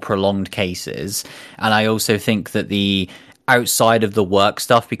more prolonged cases. And I also think that the outside of the work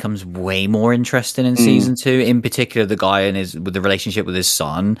stuff becomes way more interesting in season 2, in particular the guy with the relationship with his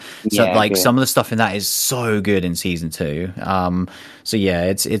son. So some of the stuff in that is so good in season 2. So yeah,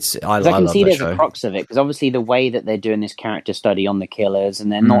 it's I can love see that there's show. a crux of it because obviously the way that they're doing this character study on the killers and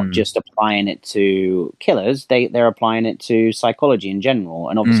they're not just applying it to killers, they're applying it to psychology in general.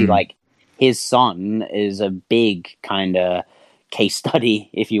 And obviously like his son is a big kind of case study,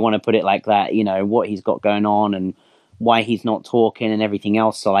 if you want to put it like that, what he's got going on and why he's not talking and everything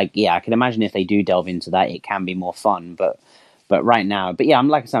else. So like, yeah, I can imagine if they do delve into that, it can be more fun. But right now, yeah, I'm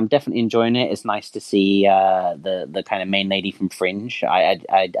definitely enjoying it. It's nice to see the kind of main lady from Fringe. I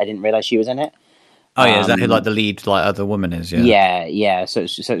didn't realize she was in it. Oh yeah, is that who like the lead like other woman is? Yeah. Yeah. So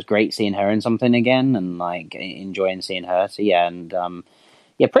it's great seeing her in something again and like enjoying seeing her. So yeah, and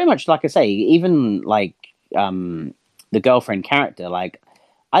yeah, pretty much like I say, even like the girlfriend character, like.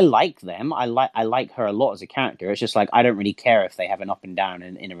 I like them. I like her a lot as a character. It's just like I don't really care if they have an up and down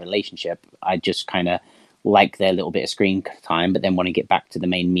in a relationship. I just kind of like their little bit of screen time, but then want to get back to the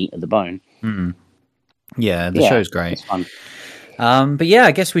main meat of the bone. Yeah, the show's great. It's fun. But yeah,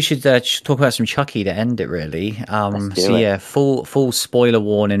 I guess we should talk about some Chucky to end it. Really. Yeah, full spoiler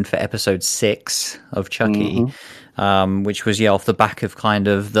warning for episode 6 of Chucky. Which was off the back of kind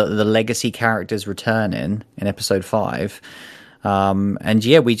of the legacy characters returning in episode 5. And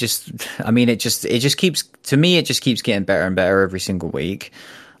yeah, it just keeps getting better and better every single week.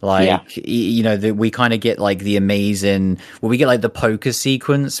 Like, we kind of get like the amazing, we get like the poker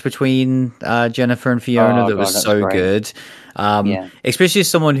sequence between Jennifer and Fiona that was so good. Especially as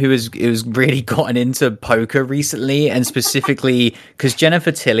someone who's really gotten into poker recently, and specifically because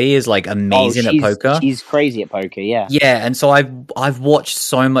Jennifer Tilly is like amazing at poker. She's crazy at poker, yeah. Yeah, and so I've watched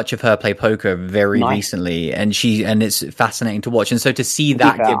so much of her play poker very recently, and it's fascinating to watch. And so to see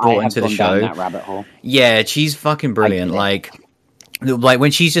that get brought into the show, down that rabbit hole. yeah, she's fucking brilliant. Like, Like when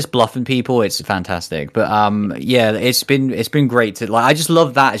she's just bluffing people, it's fantastic. But yeah, it's been great to like. I just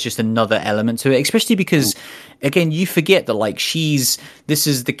love that as just another element to it, especially because again, you forget that like this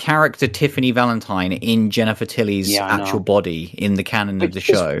is the character Tiffany Valentine in Jennifer Tilly's actual body in the canon of the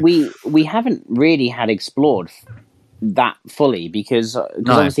show. We haven't really had explored that fully because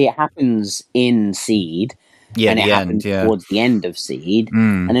obviously it happens in Seed, and it happens towards the end of Seed,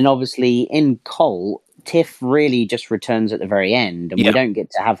 and then obviously in Cult, Tiff really just returns at the very end, and we don't get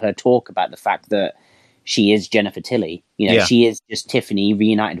to have her talk about the fact that she is Jennifer Tilly. You know, she is just Tiffany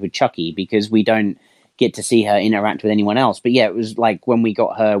reunited with Chucky, because we don't get to see her interact with anyone else. But yeah, it was like when we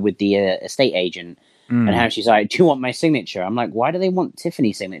got her with the estate agent, and how she's like, "Do you want my signature?" I'm like, "Why do they want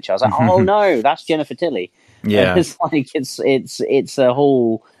Tiffany's signature?" I was like, "Oh no, that's Jennifer Tilly." Yeah, it's like it's a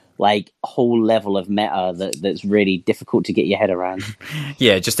whole level of meta that's really difficult to get your head around.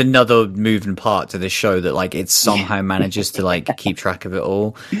 Yeah, just another moving part to this show that like it somehow manages to like keep track of it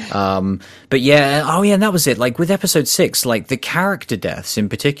all. But yeah, and that was it. Like with episode 6, like the character deaths in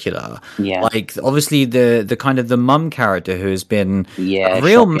particular. Yeah, like obviously the kind of the mum character who has been a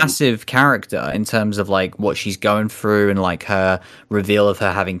real massive character in terms of like what she's going through and like her reveal of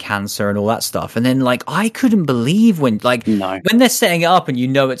her having cancer and all that stuff. And then like I couldn't believe when they're setting it up and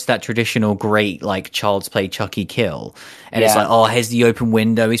it's that traditional great like Child's Play Chucky kill, and it's like, oh, here's the open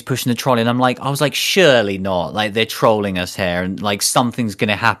window, he's pushing the trolley, and I was like, surely not, like they're trolling us here and like something's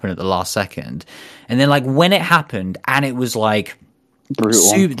gonna happen at the last second. And then like when it happened, and it was like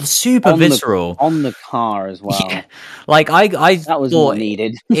brutal, super visceral on the car as well. Yeah. Like I that was what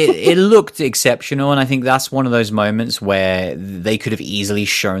needed. it looked exceptional, and I think that's one of those moments where they could have easily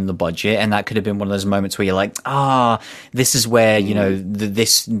shown the budget, and that could have been one of those moments where you're like, this is where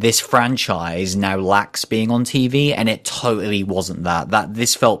this franchise now lacks being on TV, and it totally wasn't that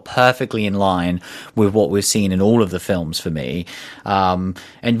this felt perfectly in line with what we've seen in all of the films for me, and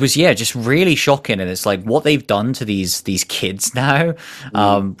was just really shocking. And it's like what they've done to these kids now.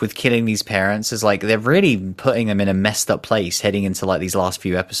 With killing these parents is like they're really putting them in a messed up place heading into like these last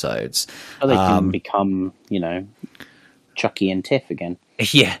few episodes. Oh, they can become, Chucky and Tiff again.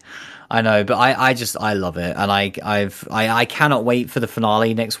 Yeah, I know, but I love it, and I cannot wait for the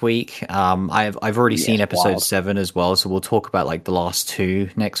finale next week. I've already seen episode 7 as well, so we'll talk about like the last 2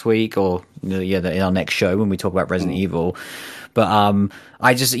 next week, or in our next show when we talk about Resident Evil. But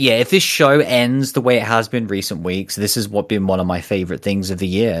if this show ends the way it has been recent weeks, this has been one of my favorite things of the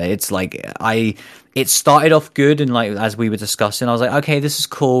year. It's like it started off good, and like as we were discussing, I was like, okay, this is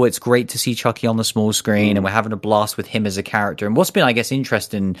cool. It's great to see Chucky on the small screen, and we're having a blast with him as a character. And what's been, I guess,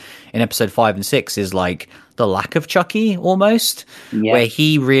 interesting in episode 5 and 6 is like the lack of Chucky almost, where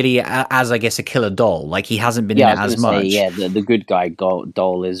he really, as I guess, a killer doll, like he hasn't been in it as much. The good guy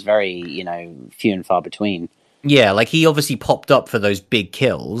doll is very few and far between. Yeah, like he obviously popped up for those big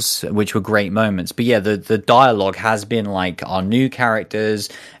kills, which were great moments. But yeah, the dialogue has been like our new characters,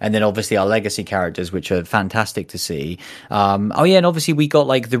 and then obviously our legacy characters, which are fantastic to see. And obviously we got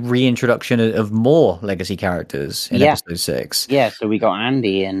like the reintroduction of more legacy characters in episode 6. Yeah, so we got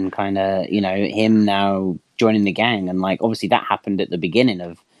Andy and kind of him now joining the gang, and like obviously that happened at the beginning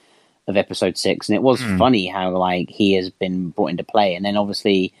of episode 6, and it was funny how like he has been brought into play, and then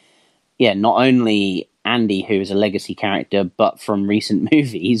obviously not only Andy, who is a legacy character, but from recent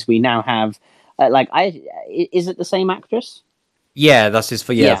movies, we now have is it the same actress? Yeah, that's his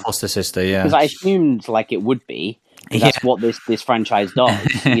foster sister. Yeah, because I assumed like it would be. That's what this franchise does.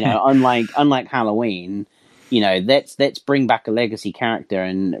 Unlike Halloween, let's bring back a legacy character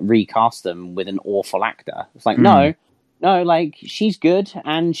and recast them with an awful actor. It's like no, like she's good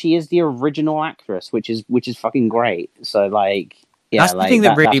and she is the original actress, which is fucking great. So like. Yeah, that's the thing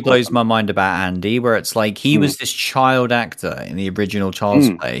that really blows my mind about Andy, where it's like he was this child actor in the original Child's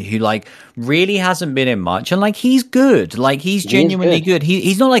Play who like really hasn't been in much, and like he's good, like he's genuinely good.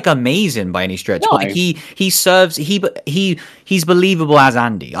 He's not like amazing by any stretch, but like he serves he's believable as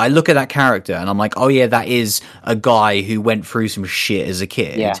Andy. I look at that character and I'm like, oh yeah, that is a guy who went through some shit as a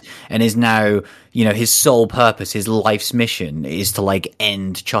kid and is now. His sole purpose, his life's mission is to like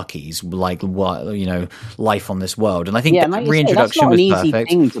end Chucky's life on this world. And I think that reintroduction was perfect. That's not an easy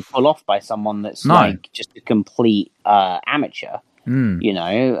thing to pull off by someone that's like just a complete amateur,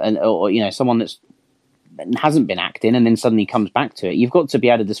 or someone that's hasn't been acting and then suddenly comes back to it. You've got to be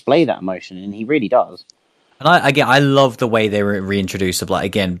able to display that emotion, and he really does. And I love the way they were reintroduced of, like,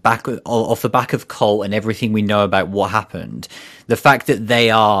 again, back off the back of Colt and everything we know about what happened. The fact that they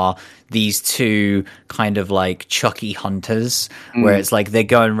are these two kind of like Chucky hunters, where it's like they're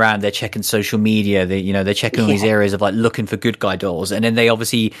going around, they're checking social media, they're checking all these areas of like looking for good guy dolls, and then they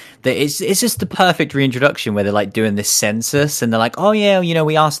obviously it's just the perfect reintroduction where they're like doing this census, and they're like, oh yeah,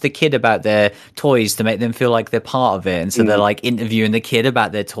 we asked the kid about their toys to make them feel like they're part of it, and so they're like interviewing the kid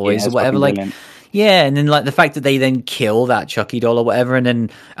about their toys or whatever, like. Brilliant. Yeah, and then like the fact that they then kill that Chucky doll or whatever, and then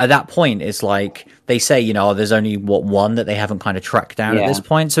at that point it's like they say, there's only one that they haven't kind of tracked down at this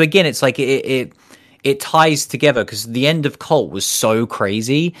point. So again, it's like it ties together because the end of Colt was so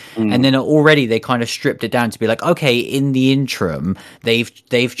crazy, and then already they kind of stripped it down to be like, okay, in the interim, they've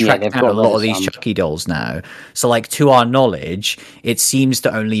tracked down a lot of these Chucky dolls now. So like to our knowledge, it seems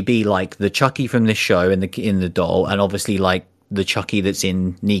to only be like the Chucky from this show in the doll, and obviously like the Chucky that's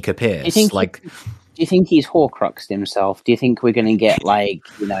in Nika Pierce. Do you think he's Horcruxed himself? Do you think we're going to get like,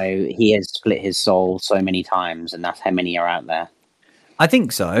 he has split his soul so many times, and that's how many are out there? I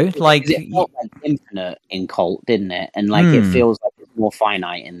think so. Like it felt like infinite in Colt, didn't it? And like it feels like it's more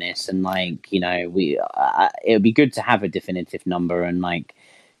finite in this. And like it would be good to have a definitive number and like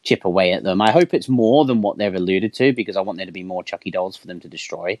chip away at them. I hope it's more than what they've alluded to, because I want there to be more Chucky dolls for them to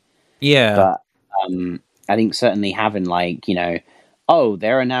destroy. Yeah, but I think certainly having like, there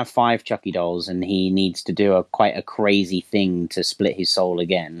are now 5 Chucky dolls and he needs to do quite a crazy thing to split his soul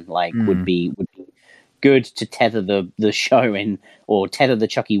again, like would be good to tether the show in, or tether the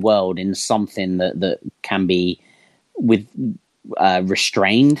Chucky world in something that can be with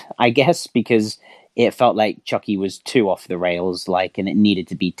restrained, I guess, because it felt like Chucky was too off the rails, like, and it needed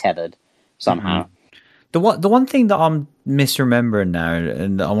to be tethered somehow. The one thing that I'm misremembering now,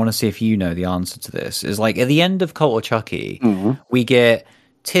 and I want to see if you know the answer to this, is like at the end of Cult of Chucky, we get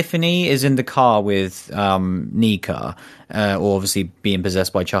Tiffany is in the car with Nika, or obviously being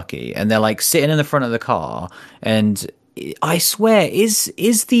possessed by Chucky, and they're like sitting in the front of the car, and I swear, is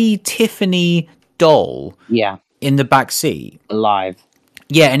the Tiffany doll in the back seat alive?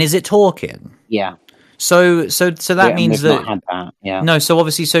 Yeah, and is it talking? Yeah. So that means that, not had that. Yeah. No, so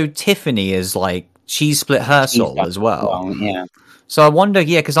obviously, so Tiffany is like, she split her soul as well. Yeah. So I wonder,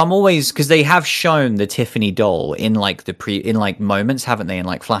 because because they have shown the Tiffany doll in like moments, haven't they, in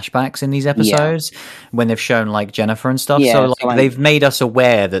like flashbacks in these episodes when they've shown like Jennifer and stuff. Yeah, so like they've made us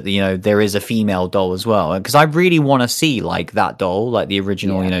aware that there is a female doll as well. Because I really want to see like that doll, like the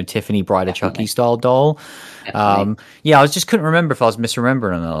original, Tiffany Bride of Chucky style doll. I just couldn't remember if I was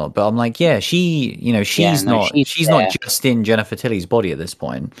misremembering or not. But I'm like, she's not just in Jennifer Tilly's body at this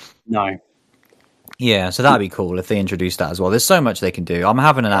point. No. Yeah, so that'd be cool if they introduced that as well. There's so much they can do. I'm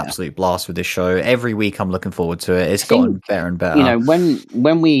having an absolute blast with this show. Every week I'm looking forward to it. It's gotten better and better.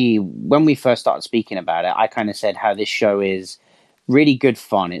 When we first started speaking about it, I kind of said how this show is really good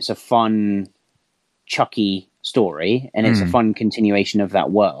fun. It's a fun Chucky story, and it's a fun continuation of that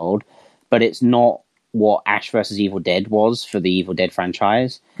world, but it's not what Ash vs. Evil Dead was for the Evil Dead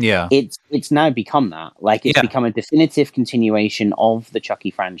franchise. Yeah. It's now become that. Like, it's become a definitive continuation of the Chucky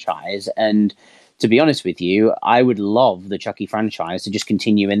franchise, and to be honest with you, I would love the Chucky franchise to just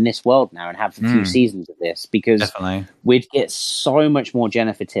continue in this world now and have a few seasons of this, because we'd get so much more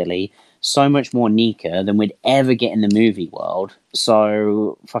Jennifer Tilly, so much more Nika than we'd ever get in the movie world.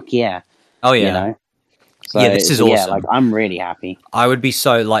 So, fuck yeah. Oh, yeah. So, this is awesome. Yeah, like, I'm really happy. I would be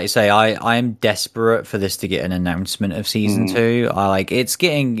so, like you say, I am desperate for this to get an announcement of season 2. It's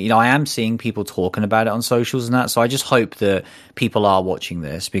getting, I am seeing people talking about it on socials and that, so I just hope that people are watching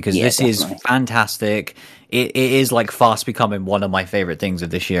this, because this is fantastic. It is like fast becoming one of my favorite things of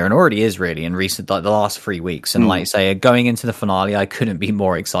this year, and already is really in recent, like the last 3 weeks. And like you say, going into the finale, I couldn't be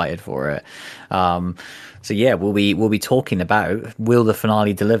more excited for it. So yeah, we'll be talking about will the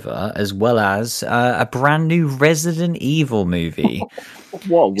finale deliver, as well as a brand new Resident Evil movie.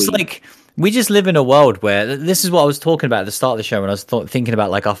 It's like we just live in a world where this is what I was talking about at the start of the show when I was thinking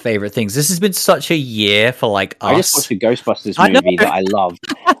about like our favorite things. This has been such a year for like us. I just watched the Ghostbusters movie that I loved.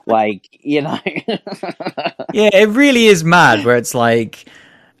 Like, Yeah, it really is mad where it's like.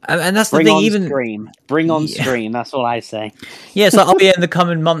 And that's the thing. Bring on Scream. That's all I say. Yeah, it's like, in the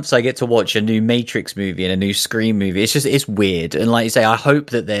coming months I get to watch a new Matrix movie and a new Scream movie. It's weird, and like you say, I hope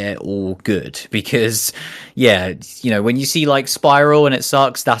that they're all good, because when you see like Spiral and it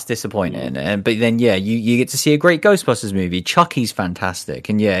sucks, that's disappointing. But then you get to see a great Ghostbusters movie. Chucky's fantastic,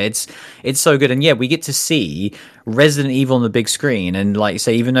 and it's so good. And we get to see Resident Evil on the big screen. And like you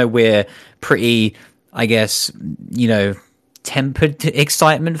say, even though we're pretty, I guess, tempered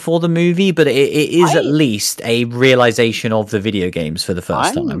excitement for the movie, but it is at least a realization of the video games for the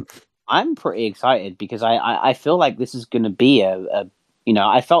first time. I'm pretty excited because I feel like this is going to be a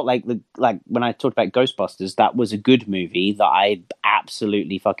I felt like when I talked about Ghostbusters, that was a good movie that I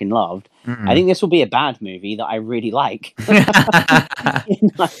absolutely fucking loved. I think this will be a bad movie that I really like.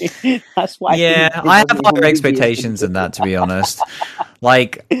 That's why. Yeah, I have higher expectations than that, to be honest.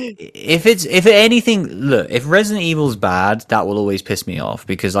 Like, if anything, look, if Resident Evil's bad, that will always piss me off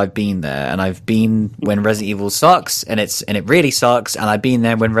because I've been there, and I've been when Resident Evil sucks, and it really sucks, and I've been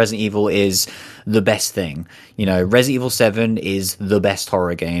there when Resident Evil is the best thing. Resident Evil 7 is the best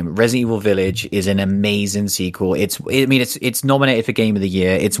horror game. Resident Evil Village is an amazing sequel. It's nominated for Game of the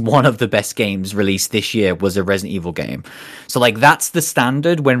Year. It's one of the best games released this year was a Resident Evil game. So like that's the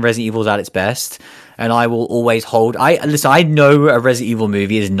standard when Resident Evil's at its best. And I will always hold. I know a Resident Evil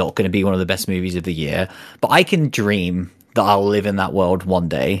movie is not going to be one of the best movies of the year, but I can dream that I'll live in that world one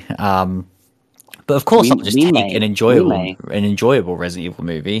day. But of course, I'll just take an enjoyable Resident Evil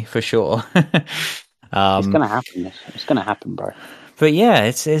movie for sure. It's gonna happen. It's gonna happen, bro. But yeah,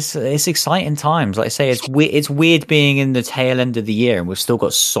 it's exciting times. Like I say, it's weird being in the tail end of the year, and we've still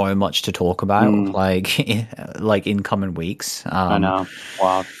got so much to talk about, like in coming weeks. I know.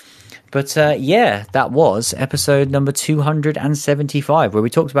 Wow. But yeah, that was episode number 275, where we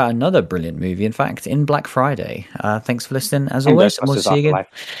talked about another brilliant movie, in fact, in Black Friday. Thanks for listening, as always, and we'll see you again.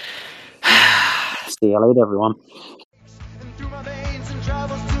 See you later, everyone. Through my veins and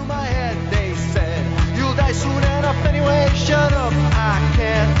travels to my head, they said, you'll die soon enough anyway, shut up, I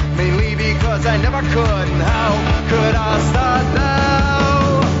can't, mainly because I never could, how could I start that?